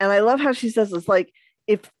 And I love how she says it's like,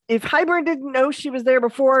 if Hybern didn't know she was there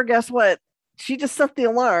before, guess what? She just set the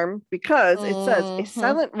alarm because it says a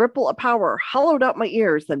silent ripple of power hollowed out my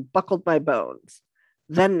ears, then buckled my bones.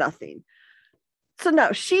 Then nothing. So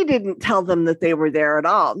no, she didn't tell them that they were there at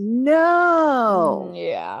all. No.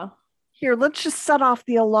 Yeah. Here, let's just set off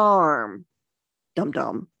the alarm.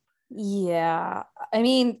 Dum-dum. Yeah. I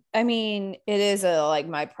mean, it is a like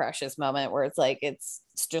my precious moment where it's like it's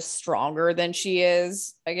just stronger than she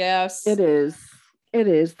is, I guess. It is.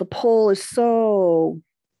 The pull is so,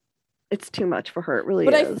 it's too much for her. It really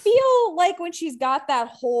is. But I feel like when she's got that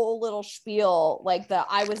whole little spiel, like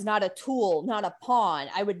I was not a tool, not a pawn.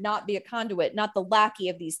 I would not be a conduit, not the lackey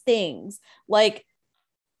of these things. Like,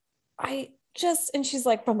 and she's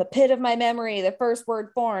like, from the pit of my memory, the first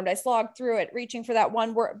word formed, I slogged through it, reaching for that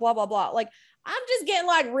one word, blah, blah, blah. Like, I'm just getting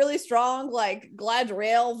like really strong, like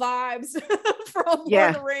Galadriel vibes from Lord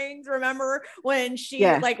of the Rings. Remember when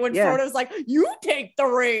when Frodo's like, you take the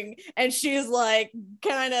ring. And she's like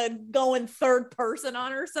kind of going third person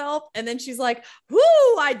on herself. And then she's like, whoo,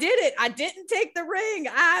 I did it. I didn't take the ring.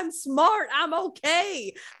 I'm smart. I'm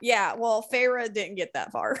okay. Yeah. Well, Feyre didn't get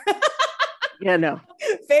that far. Yeah, no.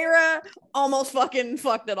 Feyre almost fucking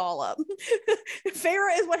fucked it all up.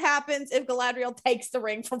 Feyre is what happens if Galadriel takes the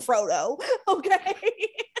ring from Frodo. Okay.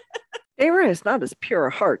 Feyre is not as pure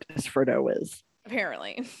a heart as Frodo is.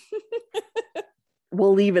 Apparently.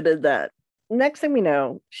 We'll leave it at that. Next thing we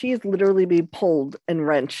know, she is literally being pulled and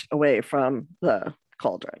wrenched away from the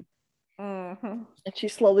cauldron. Mm-hmm. And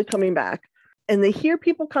she's slowly coming back. And they hear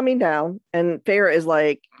people coming down, and Feyre is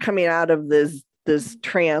like coming out of this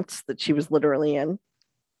trance that she was literally in.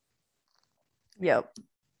 Yep.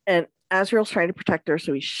 And Azriel's trying to protect her,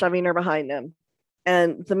 so he's shoving her behind him.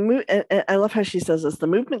 And I love how she says this. The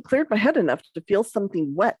movement cleared my head enough to feel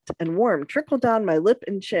something wet and warm trickle down my lip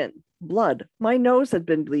and chin. Blood. My nose had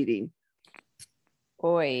been bleeding.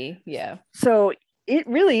 Boy, yeah. So it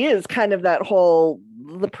really is kind of that whole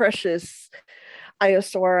the precious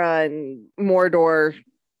Iosora and Mordor.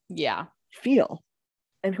 Yeah. feel.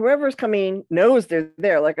 And whoever's coming knows they're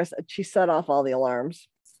there. Like I said, she set off all the alarms.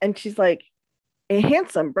 And she's like, a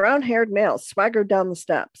handsome brown-haired male swaggered down the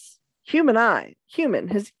steps. Human.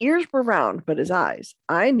 His ears were round, but his eyes.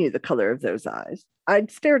 I knew the color of those eyes.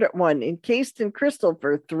 I'd stared at one encased in crystal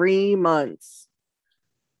for 3 months.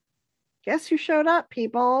 Guess who showed up,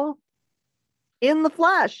 people? In the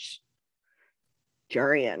flesh.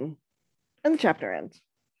 Jurian. And the chapter ends.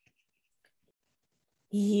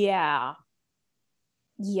 Yeah.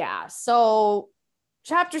 So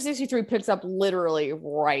chapter 63 picks up literally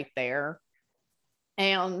right there.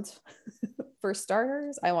 And for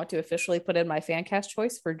starters, I want to officially put in my fan cast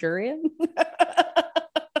choice for Jurian.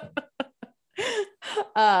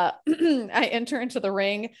 I enter into the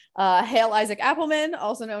ring. Hail Isaac Appleman,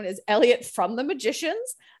 also known as Elliot from The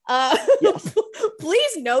Magicians. Yes.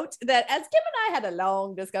 Please note that as Kim and I had a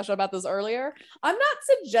long discussion about this earlier, I'm not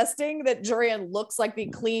suggesting that Jurian looks like the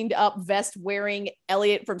cleaned up vest wearing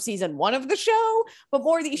Elliot from season 1 of the show, but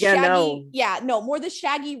more the more the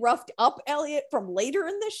shaggy roughed up Elliot from later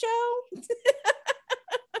in the show.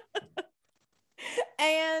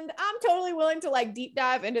 And I'm totally willing to like deep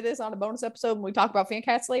dive into this on a bonus episode when we talk about fan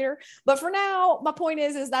cats later. But for now, my point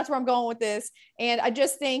is that's where I'm going with this. And I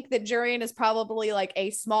just think that Jurian is probably like a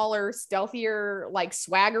smaller, stealthier, like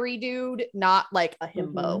swaggery dude, not like a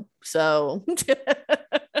himbo. Mm-hmm. So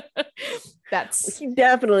that's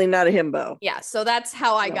definitely not a himbo. Yeah. So that's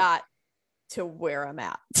how I got to where I'm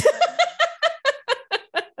at.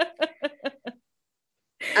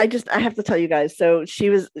 I have to tell you guys. So she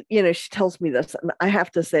was, she tells me this, and I have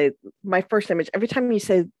to say, my first image, every time you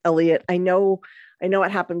say Elliot, I know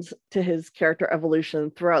what happens to his character evolution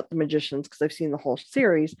throughout The Magicians because I've seen the whole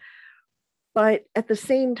series. But at the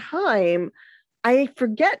same time, I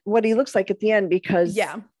forget what he looks like at the end because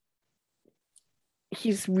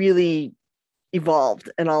he's really evolved,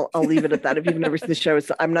 and I'll leave it at that. If you've never seen the show,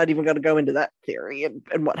 so I'm not even going to go into that theory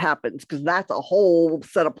and what happens because that's a whole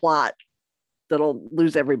set of plot that'll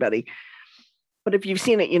lose everybody. But if you've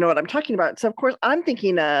seen it, you know what I'm talking about. So of course I'm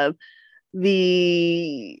thinking of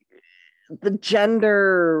the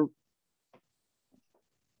gender.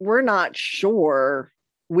 We're not sure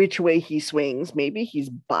which way he swings. Maybe he's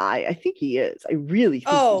bi. I think he is. I really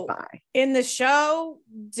think he's bi. In the show,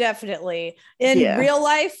 definitely. In real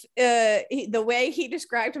life, the way he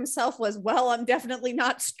described himself was, well, I'm definitely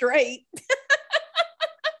not straight.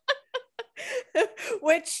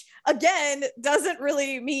 Which again doesn't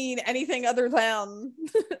really mean anything other than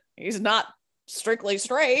he's not strictly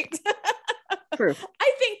straight. True.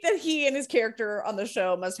 I think that he and his character on the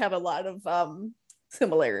show must have a lot of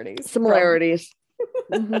similarities.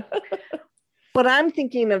 Mm-hmm. But I'm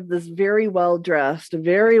thinking of this very well dressed,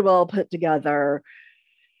 very well put together.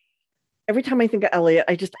 Every time I think of Elliot,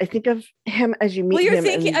 I think of him as you meet him. You're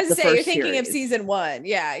thinking of season 1.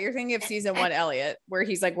 Yeah, you're thinking of season 1 Elliot, where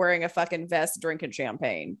he's like wearing a fucking vest, drinking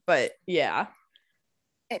champagne. But yeah.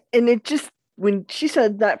 And it just, when she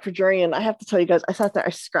said that for Jurian, I have to tell you guys, I sat there,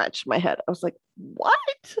 I scratched my head. I was like,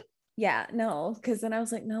 what? Yeah, no, because then I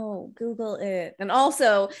was like, no, Google it. And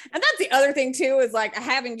also, and that's the other thing too, is like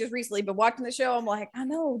having just recently been watching the show, I'm like, I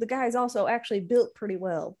know the guy's also actually built pretty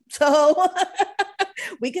well. So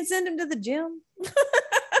we can send him to the gym.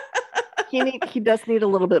 He does need a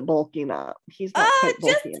little bit bulking up. He's not quite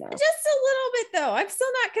bulky enough. Just a little bit though. I'm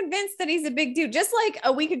still not convinced that he's a big dude. Just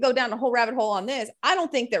like we could go down a whole rabbit hole on this. I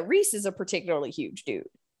don't think that Reese is a particularly huge dude.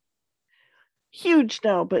 Huge,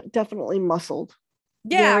 no, but definitely muscled.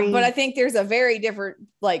 Yeah, but I think there's a very different,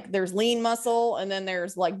 like there's lean muscle and then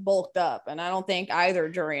there's like bulked up. And I don't think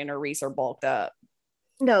either Jurian or Reese are bulked up.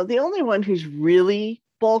 No, the only one who's really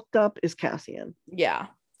bulked up is Cassian. Yeah.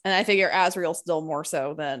 And I figure Azriel still more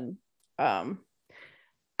so than Azriel,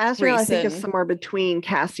 Reese I think, is somewhere between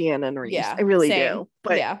Cassian and Reese. Yeah, I really do.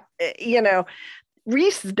 But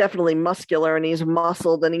Reese is definitely muscular and he's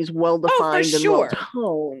muscled and he's well defined and well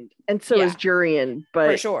toned. And so is Jurian.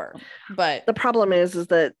 But for sure. But the problem is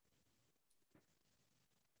that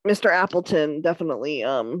Mr. Appleton definitely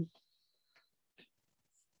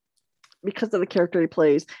because of the character he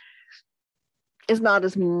plays is not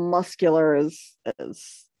as muscular as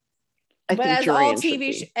I think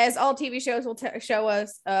Jurian as all TV shows will show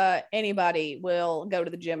us, anybody will go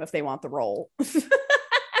to the gym if they want the role.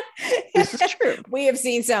 This is true. We have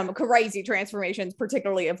seen some crazy transformations,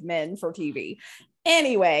 particularly of men for TV.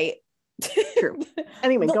 Anyway, True.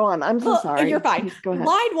 Anyway, go on. I'm so sorry. You're fine. Please, go ahead.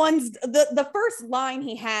 Line one's the first line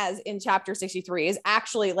he has in chapter 63 is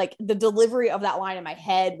actually like the delivery of that line in my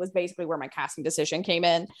head was basically where my casting decision came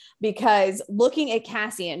in, because looking at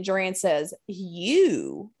Cassian, Jurian says,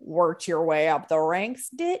 "You worked your way up the ranks,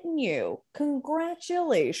 didn't you?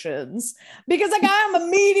 Congratulations." Because like I'm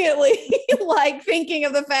immediately like thinking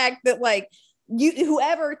of the fact that like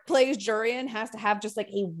whoever plays Jurian has to have just like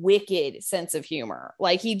a wicked sense of humor.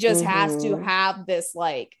 Like he just has to have this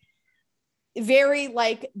like very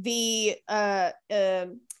like the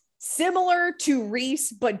similar to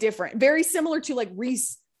Rhys but different, very similar to like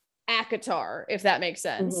Rhys Akatar, if that makes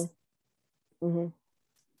sense.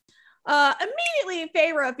 Immediately,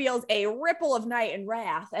 Feyre feels a ripple of night and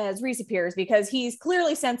wrath as Rhys appears, because he's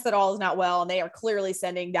clearly sensed that all is not well, and they are clearly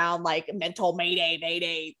sending down like mental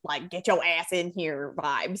mayday, like get your ass in here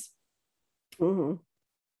vibes.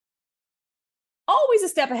 Always a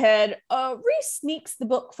step ahead, Rhys sneaks the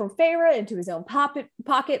book from Feyre into his own pocket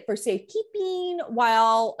for safekeeping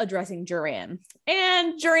while addressing Jurian.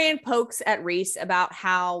 And Jurian pokes at Rhys about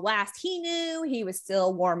how last he knew he was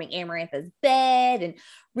still warming Amarantha's bed, and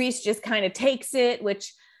Rhys just kind of takes it,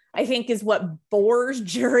 which I think is what bores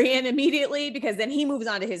Jurian immediately, because then he moves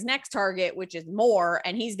on to his next target, which is Mor,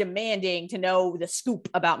 and he's demanding to know the scoop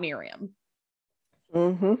about Miriam.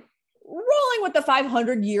 Rolling with the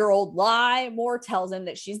 500-year-old lie, Mor tells him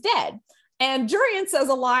that she's dead. And Jurian says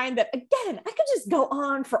a line that, again, I could just go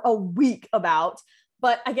on for a week about,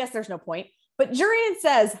 but I guess there's no point. But Jurian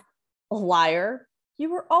says, "Liar, you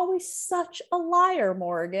were always such a liar,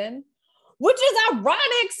 Morgan." Which is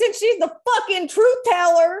ironic since she's the fucking truth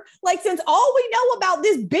teller. Like, since all we know about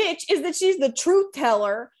this bitch is that she's the truth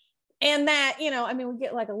teller, and that, you know, I mean, we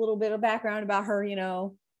get like a little bit of background about her, you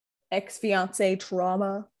know, ex-fiance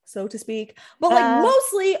trauma, so to speak. But like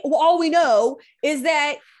mostly all we know is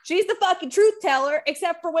that she's the fucking truth teller,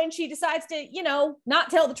 except for when she decides to, you know, not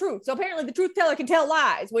tell the truth. So apparently the truth teller can tell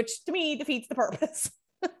lies, which to me defeats the purpose.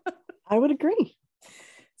 I would agree.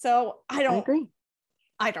 So I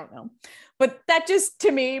don't know. But that just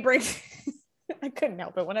to me brings I couldn't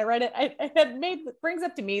help it when I read it. Brings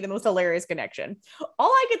up to me the most hilarious connection. All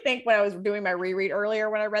I could think when I was doing my reread earlier,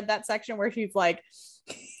 when I read that section where she's like,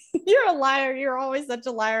 "You're a liar. You're always such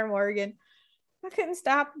a liar, Morgan." I couldn't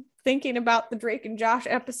stop thinking about the Drake and Josh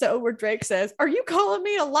episode where Drake says, "Are you calling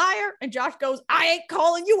me a liar?" And Josh goes, "I ain't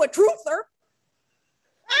calling you a truther."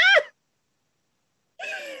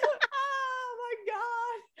 Oh my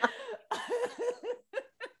God.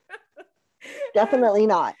 Definitely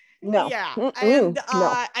not. No. Yeah. And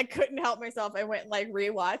I couldn't help myself. I went and like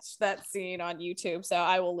rewatched that scene on YouTube. So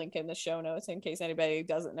I will link in the show notes in case anybody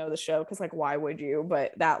doesn't know the show. Cause like, why would you?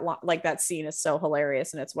 But that scene is so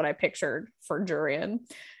hilarious. And it's what I pictured for Jurian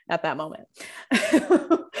at that moment.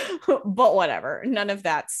 But whatever. None of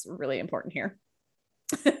that's really important here.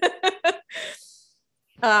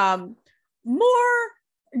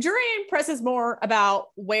 Jurian presses more about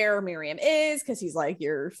where Miriam is, because he's like,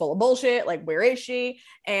 "You're full of bullshit. Like, where is she?"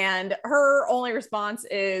 And her only response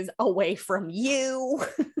is, "Away from you."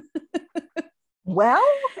 Well,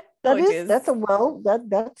 that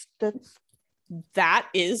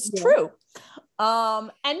is true.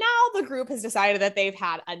 And now the group has decided that they've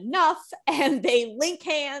had enough, and they link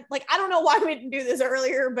hands. Like, I don't know why we didn't do this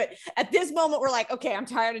earlier, but at this moment we're like, okay, I'm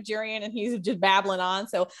tired of Jurian and he's just babbling on.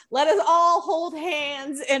 So let us all hold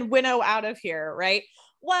hands and winnow out of here, right?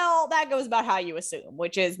 Well, that goes about how you assume,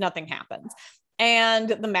 which is nothing happens. And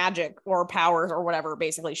the magic or powers or whatever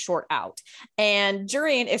basically short out. And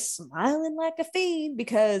Jurian is smiling like a fiend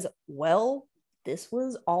because, well, this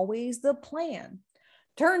was always the plan.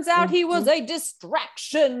 Turns out he was a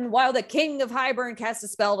distraction while the king of Hybern cast a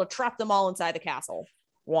spell to trap them all inside the castle.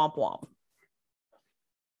 Womp womp.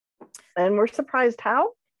 And we're surprised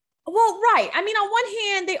how? Well, right. I mean, on one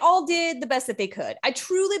hand, they all did the best that they could. I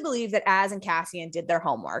truly believe that Az and Cassian did their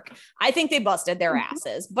homework. I think they busted their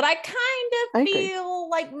asses, but I kind of feel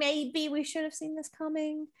like maybe we should have seen this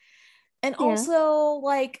coming. And also,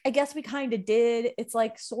 like, I guess we kind of did. It's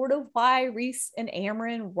like sort of why Rhys and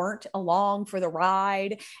Amren weren't along for the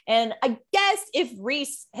ride. And I guess if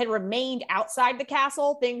Rhys had remained outside the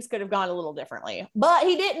castle, things could have gone a little differently. But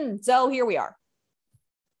he didn't. So here we are.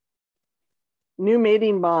 New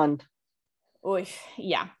mating bond. Oy,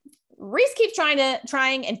 yeah. Rhys keeps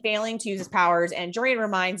trying and failing to use his powers. And Jurian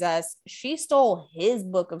reminds us she stole his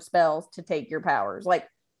book of spells to take your powers. Like,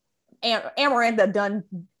 Amarantha done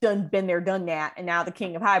been there, done that, and now the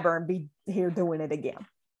king of Hybern be here doing it again.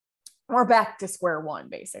 We're back to square one,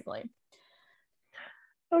 basically.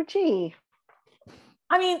 Oh, gee.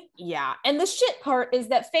 I mean, yeah. And the shit part is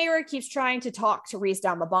that Feyre keeps trying to talk to Rhys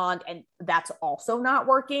down the bond, and that's also not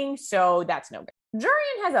working. So that's no good.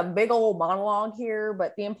 Jurian has a big old monologue here,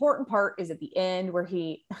 but the important part is at the end where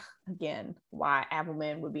he, again, why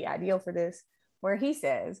Appleman would be ideal for this, where he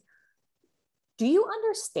says, do you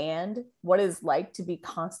understand what it's like to be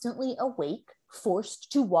constantly awake,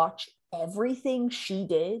 forced to watch everything she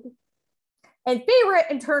did? And Feyre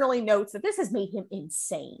internally notes that this has made him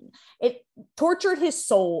insane. It tortured his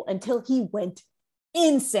soul until he went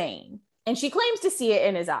insane. And she claims to see it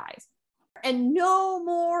in his eyes. And no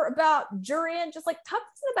more about Jurian, just like tuck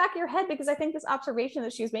this in the back of your head, because I think this observation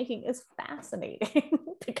that she's making is fascinating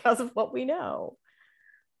because of what we know.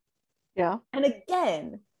 Yeah. And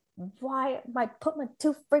again, why I put my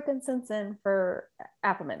 2 freaking cents in for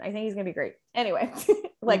Appleman. I think he's gonna be great. Anyway,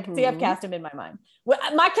 like see, I've cast him in my mind. Well,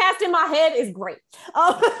 my cast in my head is great.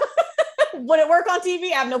 Would it work on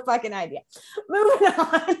TV? I have no fucking idea. Moving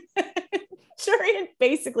on. Jurian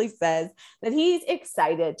basically says that he's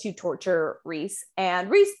excited to torture Rhys,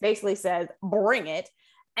 and Rhys basically says, bring it.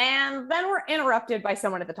 And then we're interrupted by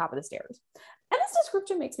someone at the top of the stairs. And this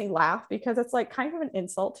description makes me laugh because it's like kind of an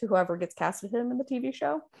insult to whoever gets cast with him in the TV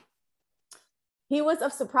show. He was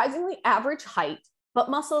of surprisingly average height, but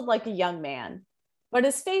muscled like a young man. But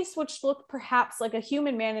his face, which looked perhaps like a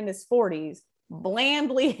human man in his 40s,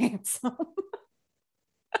 blandly handsome.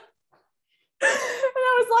 And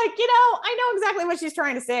I was like, I know exactly what she's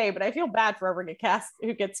trying to say, but I feel bad for whoever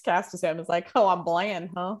who gets cast as him. It's like, oh, I'm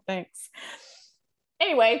bland, huh? Thanks.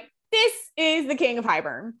 Anyway, this is the King of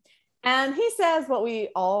Hybern. And he says what we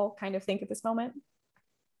all kind of think at this moment.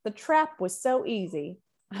 The trap was so easy.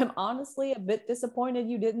 I'm honestly a bit disappointed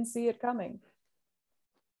you didn't see it coming.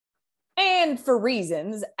 And for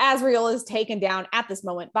reasons, Azriel is taken down at this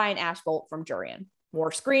moment by an ash bolt from Jurian.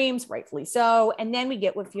 More screams, rightfully so. And then we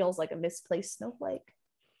get what feels like a misplaced snowflake.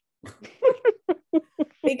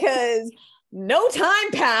 Because no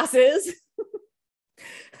time passes.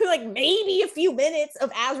 Like maybe a few minutes of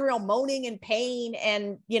Azriel moaning in pain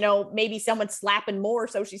and, maybe someone slapping more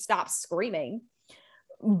so she stops screaming.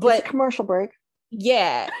 But it's a commercial break.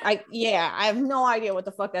 Yeah, I have no idea what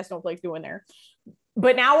the fuck that snowflake's doing there.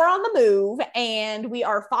 But now we're on the move and we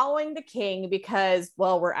are following the king because,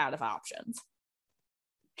 well, we're out of options.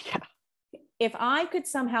 Yeah. If I could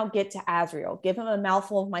somehow get to Azriel, give him a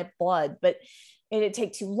mouthful of my blood, but it'd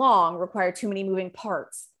take too long, require too many moving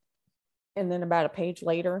parts. And then about a page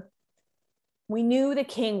later, we knew the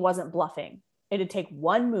king wasn't bluffing. It'd take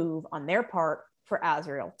one move on their part for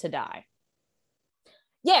Azriel to die.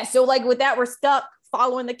 Yeah, so like with that, we're stuck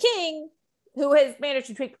following the king who has managed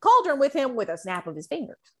to take the cauldron with him with a snap of his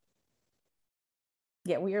fingers.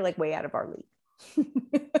 Yeah, we are like way out of our league.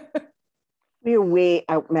 We are way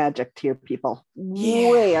out magicked here, people.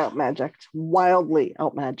 Yeah. Way out magicked. Wildly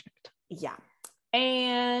out magicked. Yeah.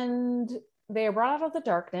 And they are brought out of the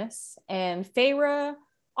darkness, and Feyre,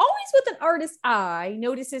 always with an artist's eye,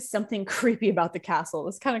 notices something creepy about the castle.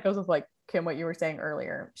 This kind of goes with like, Kim, what you were saying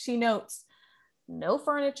earlier. She notes no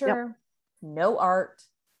furniture, no art,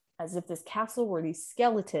 as if this castle were the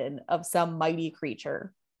skeleton of some mighty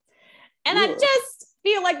creature. And I just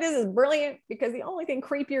feel like this is brilliant because the only thing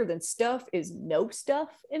creepier than stuff is no stuff,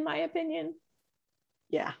 in my opinion.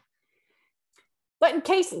 Yeah. But in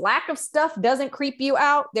case lack of stuff doesn't creep you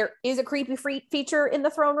out, there is a creepy feature in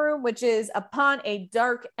the throne room, which is upon a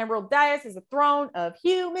dark emerald dais is a throne of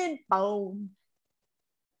human bone.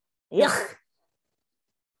 Yuck.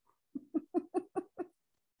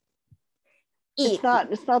 It's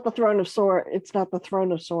not the throne of sword. It's not the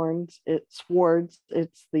throne of swords. It's swords.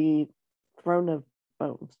 It's the throne of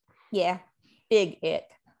bones. Yeah, big ick.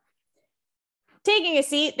 Taking a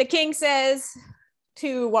seat, the king says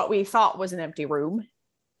to what we thought was an empty room,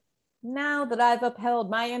 now that I've upheld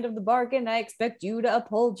my end of the bargain, I expect you to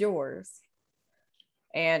uphold yours.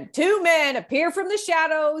 And 2 men appear from the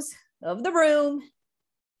shadows of the room,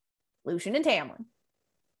 Lucien and Tamlin.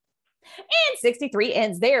 And 63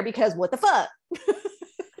 ends there because what the fuck?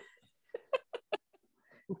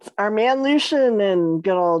 It's our man Lucien and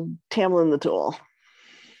good old Tamlin the Tool.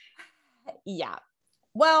 Yeah.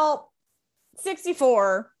 Well,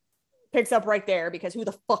 64 picks up right there because who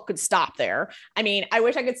the fuck could stop there? I mean, I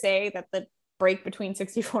wish I could say that the break between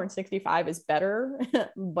 64 and 65 is better,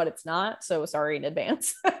 but it's not. So sorry in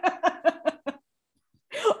advance.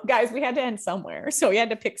 Guys, we had to end somewhere. So we had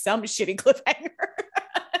to pick some shitty cliffhanger.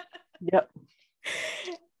 Yep.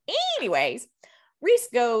 Anyways, Rhys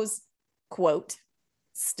goes, quote,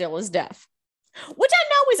 still as death, which I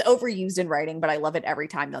know is overused in writing, but I love it every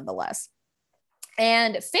time nonetheless.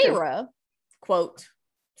 And Feyre, quote,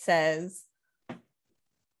 says,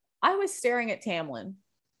 I was staring at Tamlin,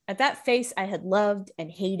 at that face I had loved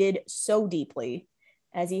and hated so deeply,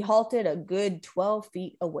 as he halted a good 12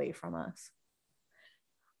 feet away from us.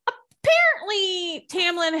 Apparently,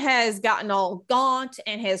 Tamlin has gotten all gaunt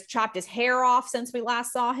and has chopped his hair off since we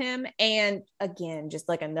last saw him. And again, just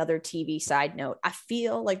like another TV side note, I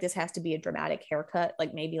feel like this has to be a dramatic haircut,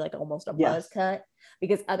 like maybe like almost a buzz cut,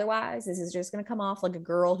 because otherwise this is just going to come off like a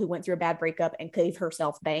girl who went through a bad breakup and gave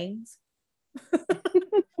herself bangs.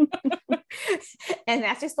 And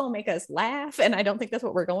that's just going to make us laugh. And I don't think that's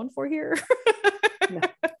what we're going for here. No.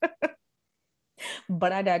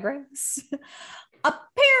 But I digress.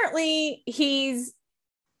 Apparently, he's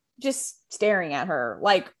just staring at her,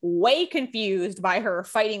 like way confused by her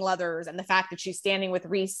fighting leathers and the fact that she's standing with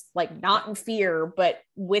Rhys, like not in fear, but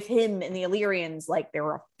with him and the Illyrians, like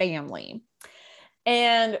they're a family.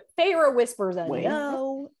 And Feyre whispers a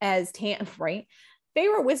no as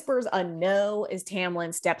Feyre whispers a no as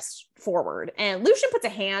Tamlin steps forward, and Lucien puts a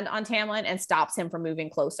hand on Tamlin and stops him from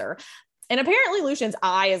moving closer. And apparently Lucian's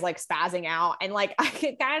eye is like spazzing out. And like, I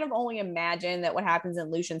can kind of only imagine that what happens in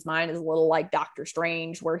Lucian's mind is a little like Doctor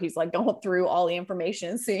Strange, where he's like going through all the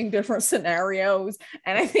information, seeing different scenarios.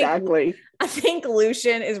 And I think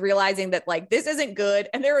Lucien is realizing that like, this isn't good.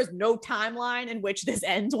 And there is no timeline in which this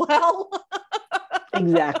ends well.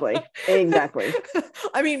 Exactly.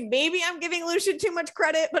 I mean, maybe I'm giving Lucien too much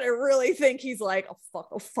credit, but I really think he's like,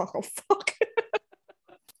 oh fuck.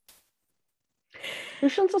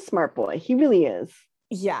 Lucian's a smart boy. He really is.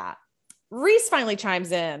 Yeah. Rhys finally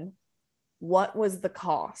chimes in. What was the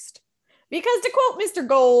cost? Because to quote Mr.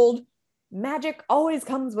 Gold, magic always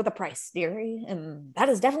comes with a price, dearie. And that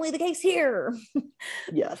is definitely the case here.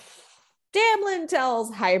 Yes. Tamlin tells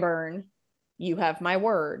Hybern, you have my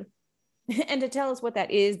word. And to tell us what that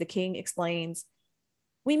is, the king explains,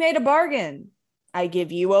 we made a bargain. I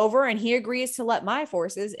give you over, and he agrees to let my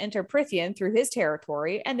forces enter Prythian through his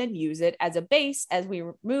territory and then use it as a base as we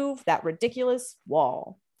remove that ridiculous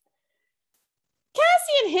wall.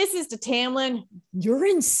 Cassian hisses to Tamlin, you're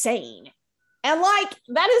insane. And like,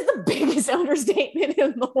 that is the biggest understatement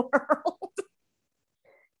in the world.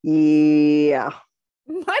 Yeah.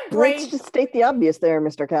 My brain... Let's just state the obvious there,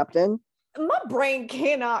 Mr. Captain. My brain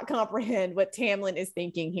cannot comprehend what Tamlin is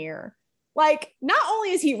thinking here. Like, not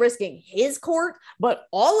only is he risking his court, but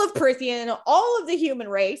all of Prythian, all of the human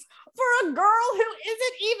race, for a girl who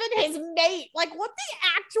isn't even his mate. Like, what the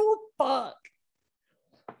actual fuck?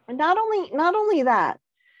 And not only that,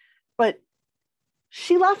 but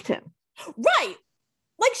she left him. Right.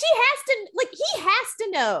 Like, he has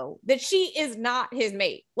to know that she is not his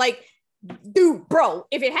mate. Like, dude, bro,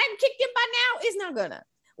 if it hadn't kicked in by now, it's not gonna.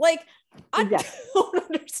 Like, I don't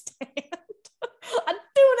understand. I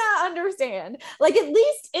do not understand. Like, at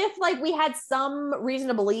least if like we had some reason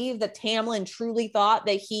to believe that Tamlin truly thought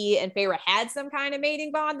that he and Feyre had some kind of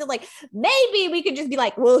mating bond, then like maybe we could just be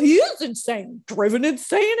like, well, he is insane, driven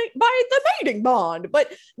insane by the mating bond.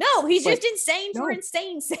 But no, he's just insane for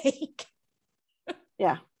insane's sake.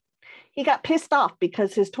 Yeah. He got pissed off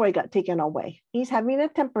because his toy got taken away. He's having a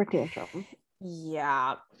temper tantrum.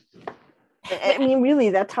 Yeah. I mean, really,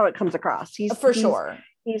 that's how it comes across. He's sure.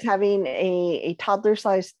 He's having a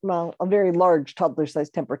toddler-sized, well, a very large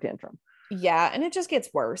toddler-sized temper tantrum. Yeah, and it just gets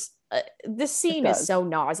worse. This scene is so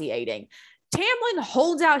nauseating. Tamlin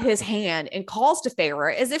holds out his hand and calls to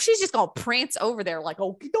Feyre as if she's just gonna prance over there like,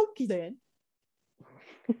 okie dokie then.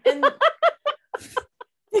 And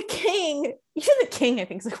the king, I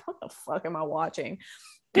think, is like, what the fuck am I watching?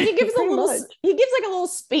 Because he gives like a little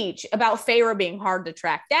speech about Feyre being hard to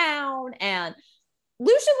track down, and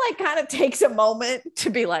Lucien like kind of takes a moment to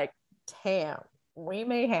be like, damn, we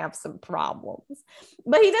may have some problems.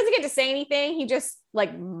 But he doesn't get to say anything. He just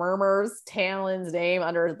like murmurs Tamlin's name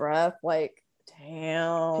under his breath, like,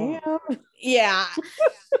 damn. Yeah.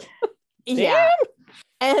 Yeah.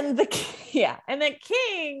 And the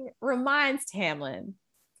king reminds Tamlin,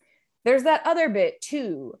 there's that other bit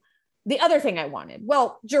too. The other thing I wanted,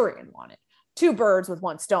 well, Jurian wanted. Two birds with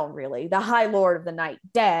one stone, really. The High Lord of the Night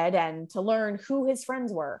dead, and to learn who his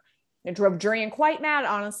friends were. It drove Jurian quite mad,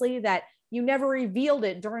 honestly, that you never revealed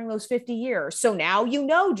it during those 50 years. So now you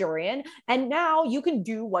know, Jurian, and now you can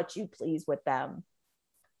do what you please with them.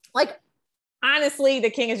 Like, honestly, the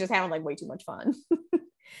king is just having like way too much fun.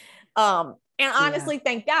 And honestly,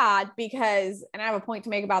 thank God, because, and I have a point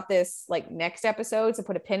to make about this like next episode, so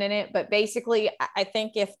put a pin in it. But basically, I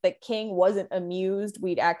think if the king wasn't amused,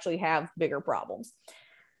 we'd actually have bigger problems.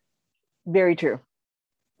 Very true.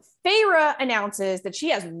 Feyre announces that she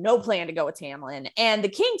has no plan to go with Tamlin, and the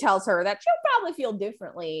king tells her that she'll probably feel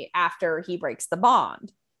differently after he breaks the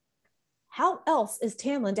bond. how else is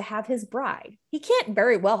Tamlin to have his bride? He can't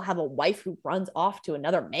very well have a wife who runs off to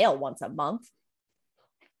another male once a month.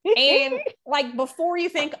 And like, before you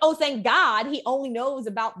think, oh, thank God he only knows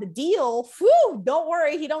about the deal. Whew, don't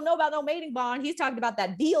worry, he don't know about no mating bond. He's talking about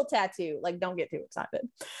that deal tattoo. Like, don't get too excited.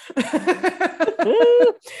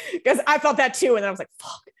 Because I thought that too. And then I was like,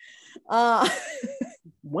 fuck.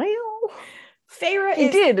 Well, Feyre he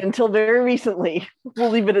did until very recently. We'll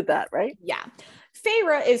leave it at that, right? Yeah.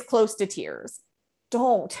 Feyre is close to tears.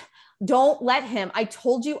 Don't let him. I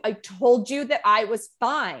told you that I was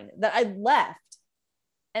fine, that I left.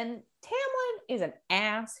 And Tamlin is an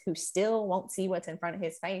ass who still won't see what's in front of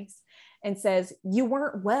his face and says, you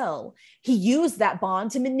weren't well. He used that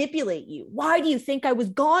bond to manipulate you. Why do you think I was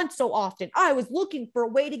gone so often? I was looking for a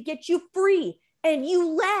way to get you free and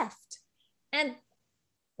you left. And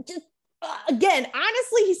just again,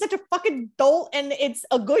 honestly, he's such a fucking dolt, and it's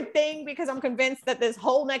a good thing because I'm convinced that this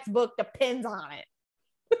whole next book depends on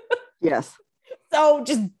it. Yes. So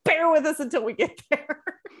just bear with us until we get there.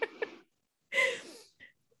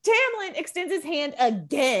 Tamlin extends his hand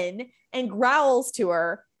again and growls to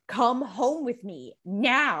her, come home with me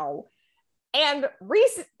now. And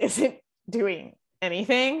Rhys isn't doing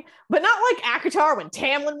anything, but not like ACOTAR when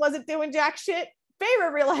Tamlin wasn't doing jack shit.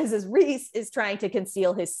 Feyre realizes Rhys is trying to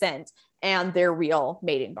conceal his scent and their real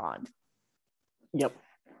mating bond. Yep.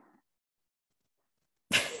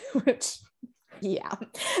 Which, yeah.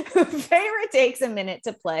 Feyre takes a minute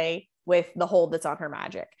to play with the hold that's on her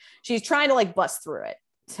magic. She's trying to like bust through it.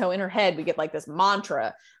 So in her head, we get like this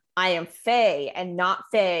mantra: I am Fae and not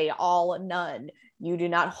Fae, all none. You do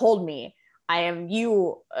not hold me. I am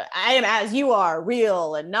you. I am as you are,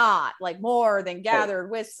 real and not, like more than gathered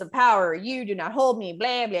wisps of power. You do not hold me,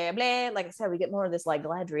 blah, blah, blah. Like I said, we get more of this like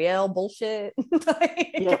Galadriel bullshit.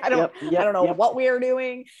 I don't know what we are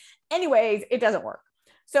doing. Anyways, it doesn't work.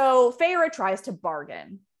 So Feyre tries to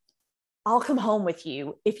bargain. I'll come home with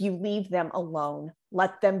you if you leave them alone.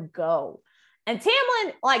 Let them go. And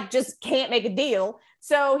Tamlin like just can't make a deal.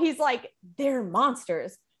 So he's like, they're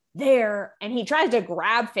monsters. And he tries to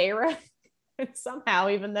grab Feyre. And somehow,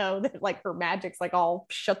 even though like her magic's like all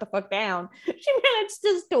shut the fuck down, she managed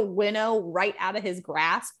just to winnow right out of his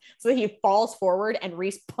grasp. So that he falls forward and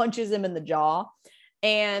Rhys punches him in the jaw.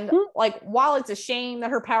 And like, while it's a shame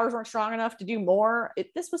that her powers weren't strong enough to do more,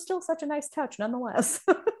 this was still such a nice touch nonetheless.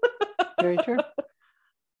 Very true.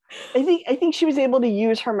 I think she was able to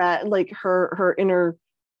use her her inner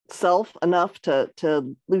self enough to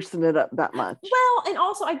loosen it up that much. Well, and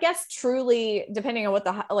also I guess truly, depending on what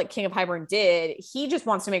the like King of Hybern did, he just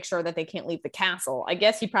wants to make sure that they can't leave the castle. I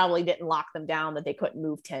guess he probably didn't lock them down that they couldn't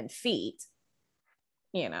move 10 feet.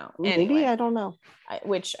 You know, maybe, anyway, I don't know.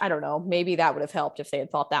 Which I don't know. Maybe that would have helped if they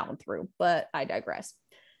had thought that one through, but I digress.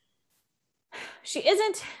 She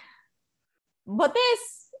isn't. But this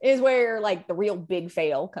is where like the real big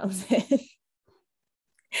fail comes in.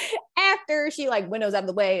 After she like winnows out of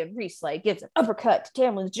the way and Rhys like gives an uppercut to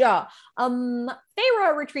Tamlin's jaw,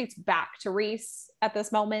 Feyre retreats back to Rhys at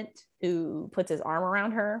this moment, who puts his arm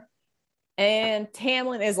around her, and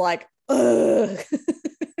Tamlin is like, ugh.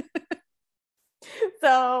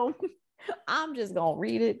 So I'm just gonna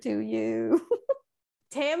read it to you.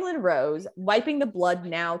 Tamlin rose, wiping the blood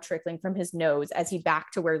now trickling from his nose as he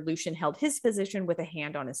backed to where Lucien held his position with a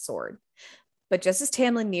hand on his sword. But just as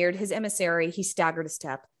Tamlin neared his emissary, he staggered a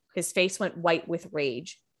step. His face went white with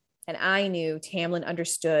rage. And I knew Tamlin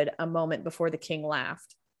understood a moment before the king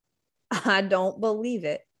laughed. I don't believe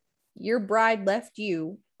it. Your bride left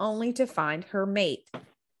you only to find her mate.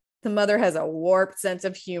 The mother has a warped sense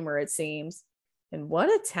of humor, it seems. And what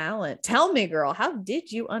a talent. Tell me, girl, how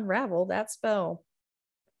did you unravel that spell?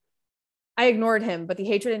 I ignored him, but the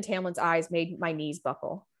hatred in Tamlin's eyes made my knees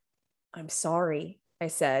buckle. I'm sorry, I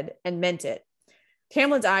said, and meant it.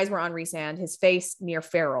 Tamlin's eyes were on Rhysand, his face near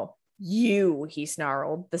feral. You, he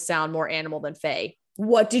snarled, the sound more animal than Fae.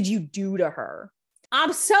 What did you do to her?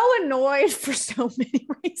 I'm so annoyed for so many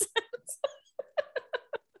reasons.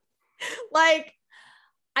 Like,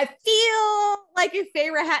 I feel like if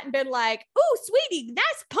Feyre hadn't been like, oh, sweetie,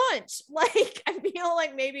 nice punch. Like, I feel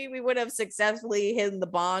like maybe we would have successfully hidden the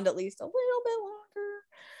bond at least a little bit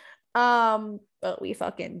longer. But we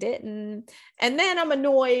fucking didn't. And then I'm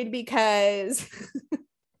annoyed because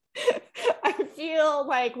I feel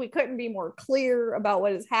like we couldn't be more clear about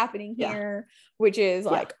what is happening here, which is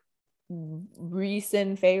like Rhys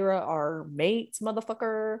and Feyre are mates,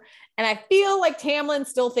 motherfucker. And I feel like Tamlin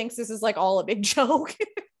still thinks this is like all a big joke.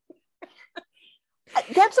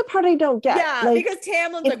 That's the part I don't get. Yeah, like, because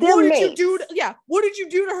Tamlin's like, what did you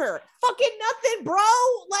do to her? Fucking nothing, bro.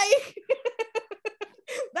 Like,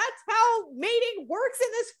 That's how mating works in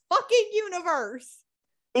this fucking universe.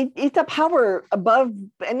 It's a power above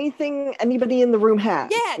anything anybody in the room has.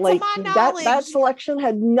 Yeah, like, to my knowledge, that selection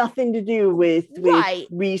had nothing to do with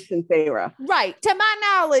Rhys and Feyre. Right. To my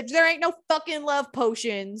knowledge, there ain't no fucking love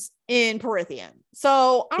potions in Prythian.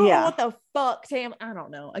 So I don't know what the fuck, Tam. I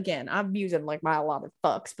don't know. Again, I'm using like my a lot of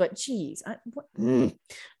fucks, but geez.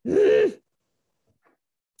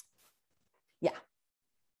 Yeah.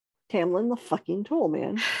 Tamlin the fucking tool,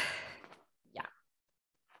 man. Yeah.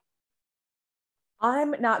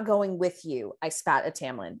 I'm not going with you, I spat at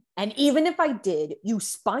Tamlin. And even if I did, you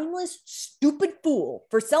spineless, stupid fool,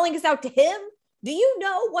 for selling us out to him, do you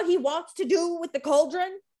know what he wants to do with the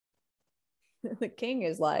cauldron? The king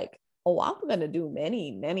is like, oh, I'm going to do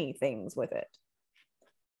many, many things with it.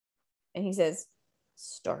 And he says,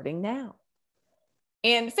 starting now.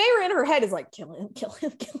 And Feyre in her head is like, kill him, kill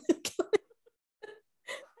him, kill him, kill him.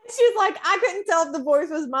 She's like, I couldn't tell if the voice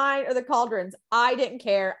was mine or the cauldron's. I didn't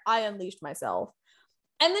care. I unleashed myself.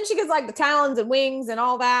 And then she gets like the talons and wings and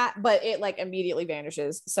all that, but it like immediately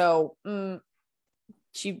vanishes. So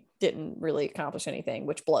she didn't really accomplish anything,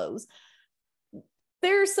 which blows.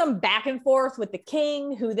 There's some back and forth with the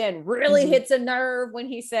king, who then really hits a nerve when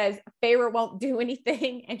he says Feyre won't do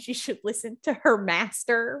anything and she should listen to her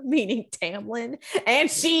master, meaning Tamlin.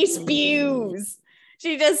 And she spews.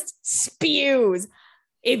 She just spews.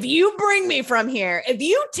 If you bring me from here, if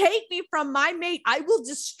you take me from my mate, I will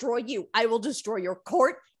destroy you. I will destroy your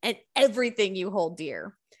court and everything you hold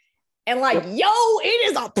dear. And like, yo,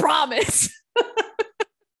 it is a promise.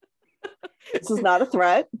 This is not a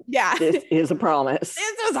threat. Yeah. This is a promise.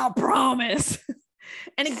 This is a promise.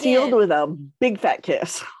 And again, sealed with a big fat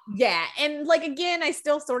kiss. Yeah. And like, again, I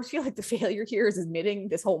still sort of feel like the failure here is admitting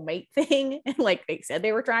this whole mate thing. And like they said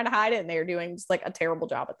they were trying to hide it and they're doing just like a terrible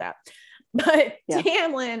job at that. But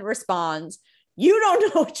Tamlin responds, you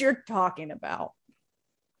don't know what you're talking about.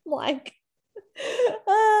 Like,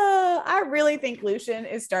 I really think Lucien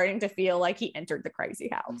is starting to feel like he entered the crazy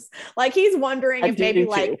house. Like he's wondering if maybe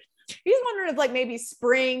like, he's wondering if like maybe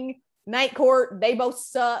Spring, Night Court, they both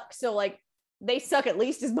suck. So like they suck at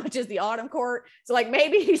least as much as the Autumn Court. So like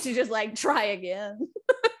maybe he should just like try again.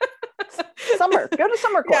 Summer, go to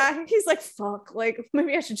Summer Court. Yeah, he's like, fuck, like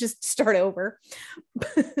maybe I should just start over.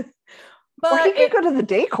 But or he could go to the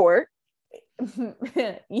Day Court.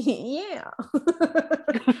 Yeah.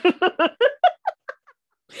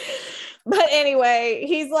 But anyway,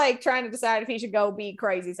 he's like trying to decide if he should go be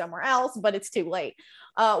crazy somewhere else, but it's too late.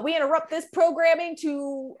 We interrupt this programming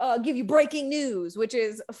to give you breaking news, which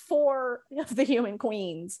is 4 of the human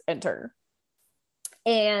queens enter.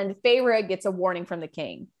 And Feyre gets a warning from the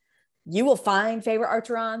king. You will find, Feyre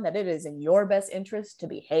Archeron, that it is in your best interest to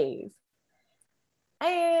behave.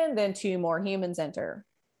 And then 2 more humans enter.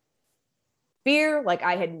 Fear, like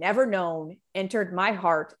I had never known, entered my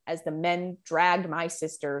heart as the men dragged my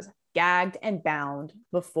sisters, gagged and bound,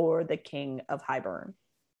 before the king of Hybern.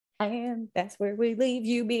 And that's where we leave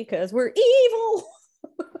you because we're evil.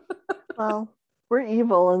 Well, we're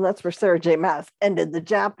evil, and that's where Sarah J. Maas ended the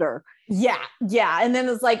chapter. Yeah. And then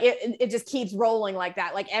it's like it just keeps rolling like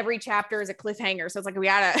that. Like every chapter is a cliffhanger. So it's like we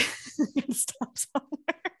gotta stop somewhere.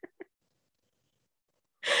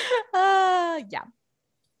 Yeah.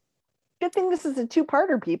 Good thing this is a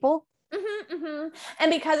 2-parter, people.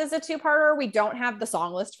 And because it's a 2-parter, we don't have the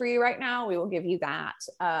song list for you right now. We will give you that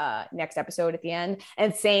next episode at the end.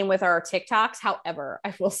 And same with our TikToks. However,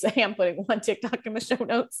 I will say I'm putting 1 TikTok in the show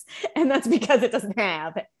notes, and that's because it doesn't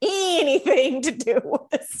have anything to do with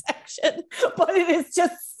this section, but it is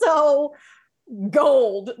just so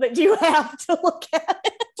gold that you have to look at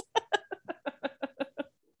it.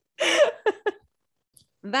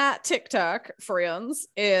 That TikTok, friends,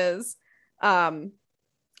 is oh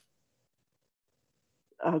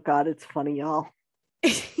god, it's funny, y'all.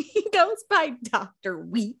 He goes by Dr.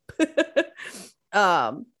 Weep.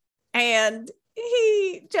 And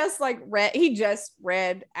he just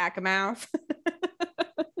read Akamouth.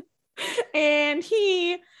 And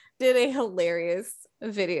he did a hilarious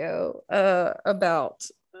video about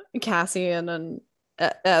Cassian and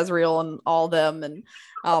Azriel and all them, and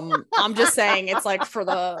I'm just saying it's like for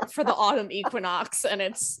the autumn equinox, and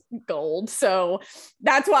it's gold. So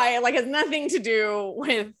that's why it like has nothing to do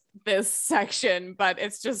with this section, but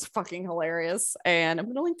it's just fucking hilarious, and I'm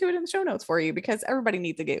gonna link to it in the show notes for you because everybody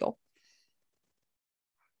needs a giggle.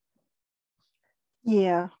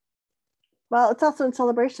 Yeah, well, it's also in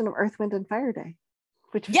celebration of Earth, Wind, and Fire Day,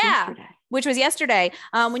 which was yesterday.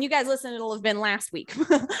 When you guys listen, it'll have been last week.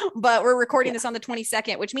 But we're recording this on the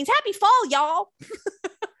 22nd, which means happy fall, y'all.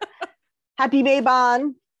 Happy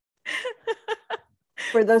Maybon.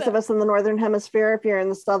 For those of us in the Northern Hemisphere, if you're in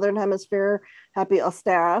the Southern Hemisphere, happy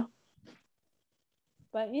Ostara.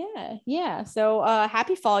 But yeah. So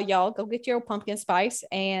happy fall, y'all. Go get your pumpkin spice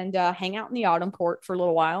and hang out in the autumn court for a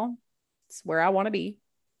little while. It's where I want to be.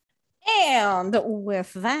 And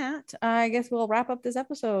with that, I guess we'll wrap up this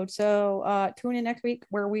episode. So tune in next week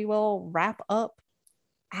where we will wrap up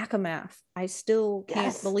ACOMAF. I still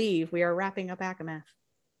can't believe we are wrapping up ACOMAF.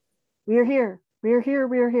 We are here.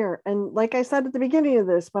 And like I said at the beginning of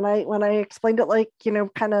this, when I explained it, like,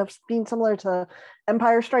 kind of being similar to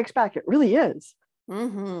Empire Strikes Back, it really is.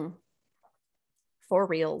 For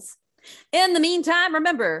reals. In the meantime,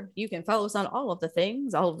 remember, you can follow us on all of the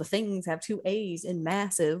things. All of the things have 2 A's in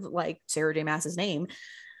massive, like Sarah J. Maas's name.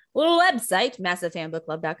 Little website,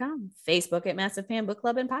 massivefanbookclub.com, Facebook at Massive Fan Book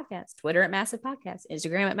Club and Podcast, Twitter at Massive Podcast,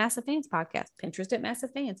 Instagram at Massive Fans Podcast, Pinterest at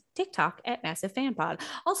Massive Fans, TikTok at Massive Fan Pod.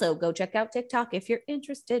 Also, go check out TikTok if you're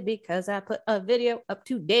interested, because I put a video up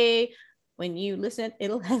today. When you listen,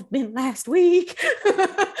 it'll have been last week,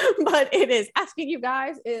 but it is asking you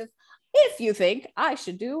guys if you think I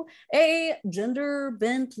should do a gender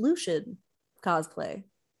bent Lucian cosplay,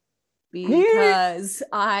 because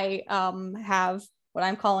I have what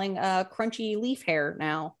I'm calling crunchy leaf hair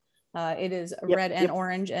now. It is red and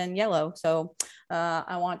orange and yellow. So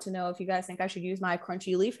I want to know if you guys think I should use my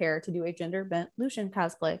crunchy leaf hair to do a gender bent Lucian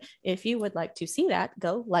cosplay. If you would like to see that,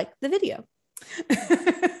 go like the video.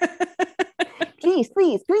 Please.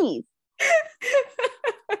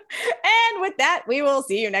 And with that, we will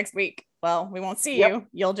see you next week. Well, we won't see you.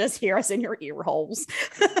 You'll just hear us in your ear holes.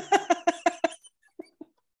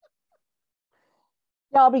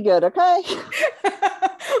 Y'all be good, okay?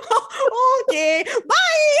 Okay.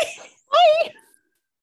 Bye. Bye.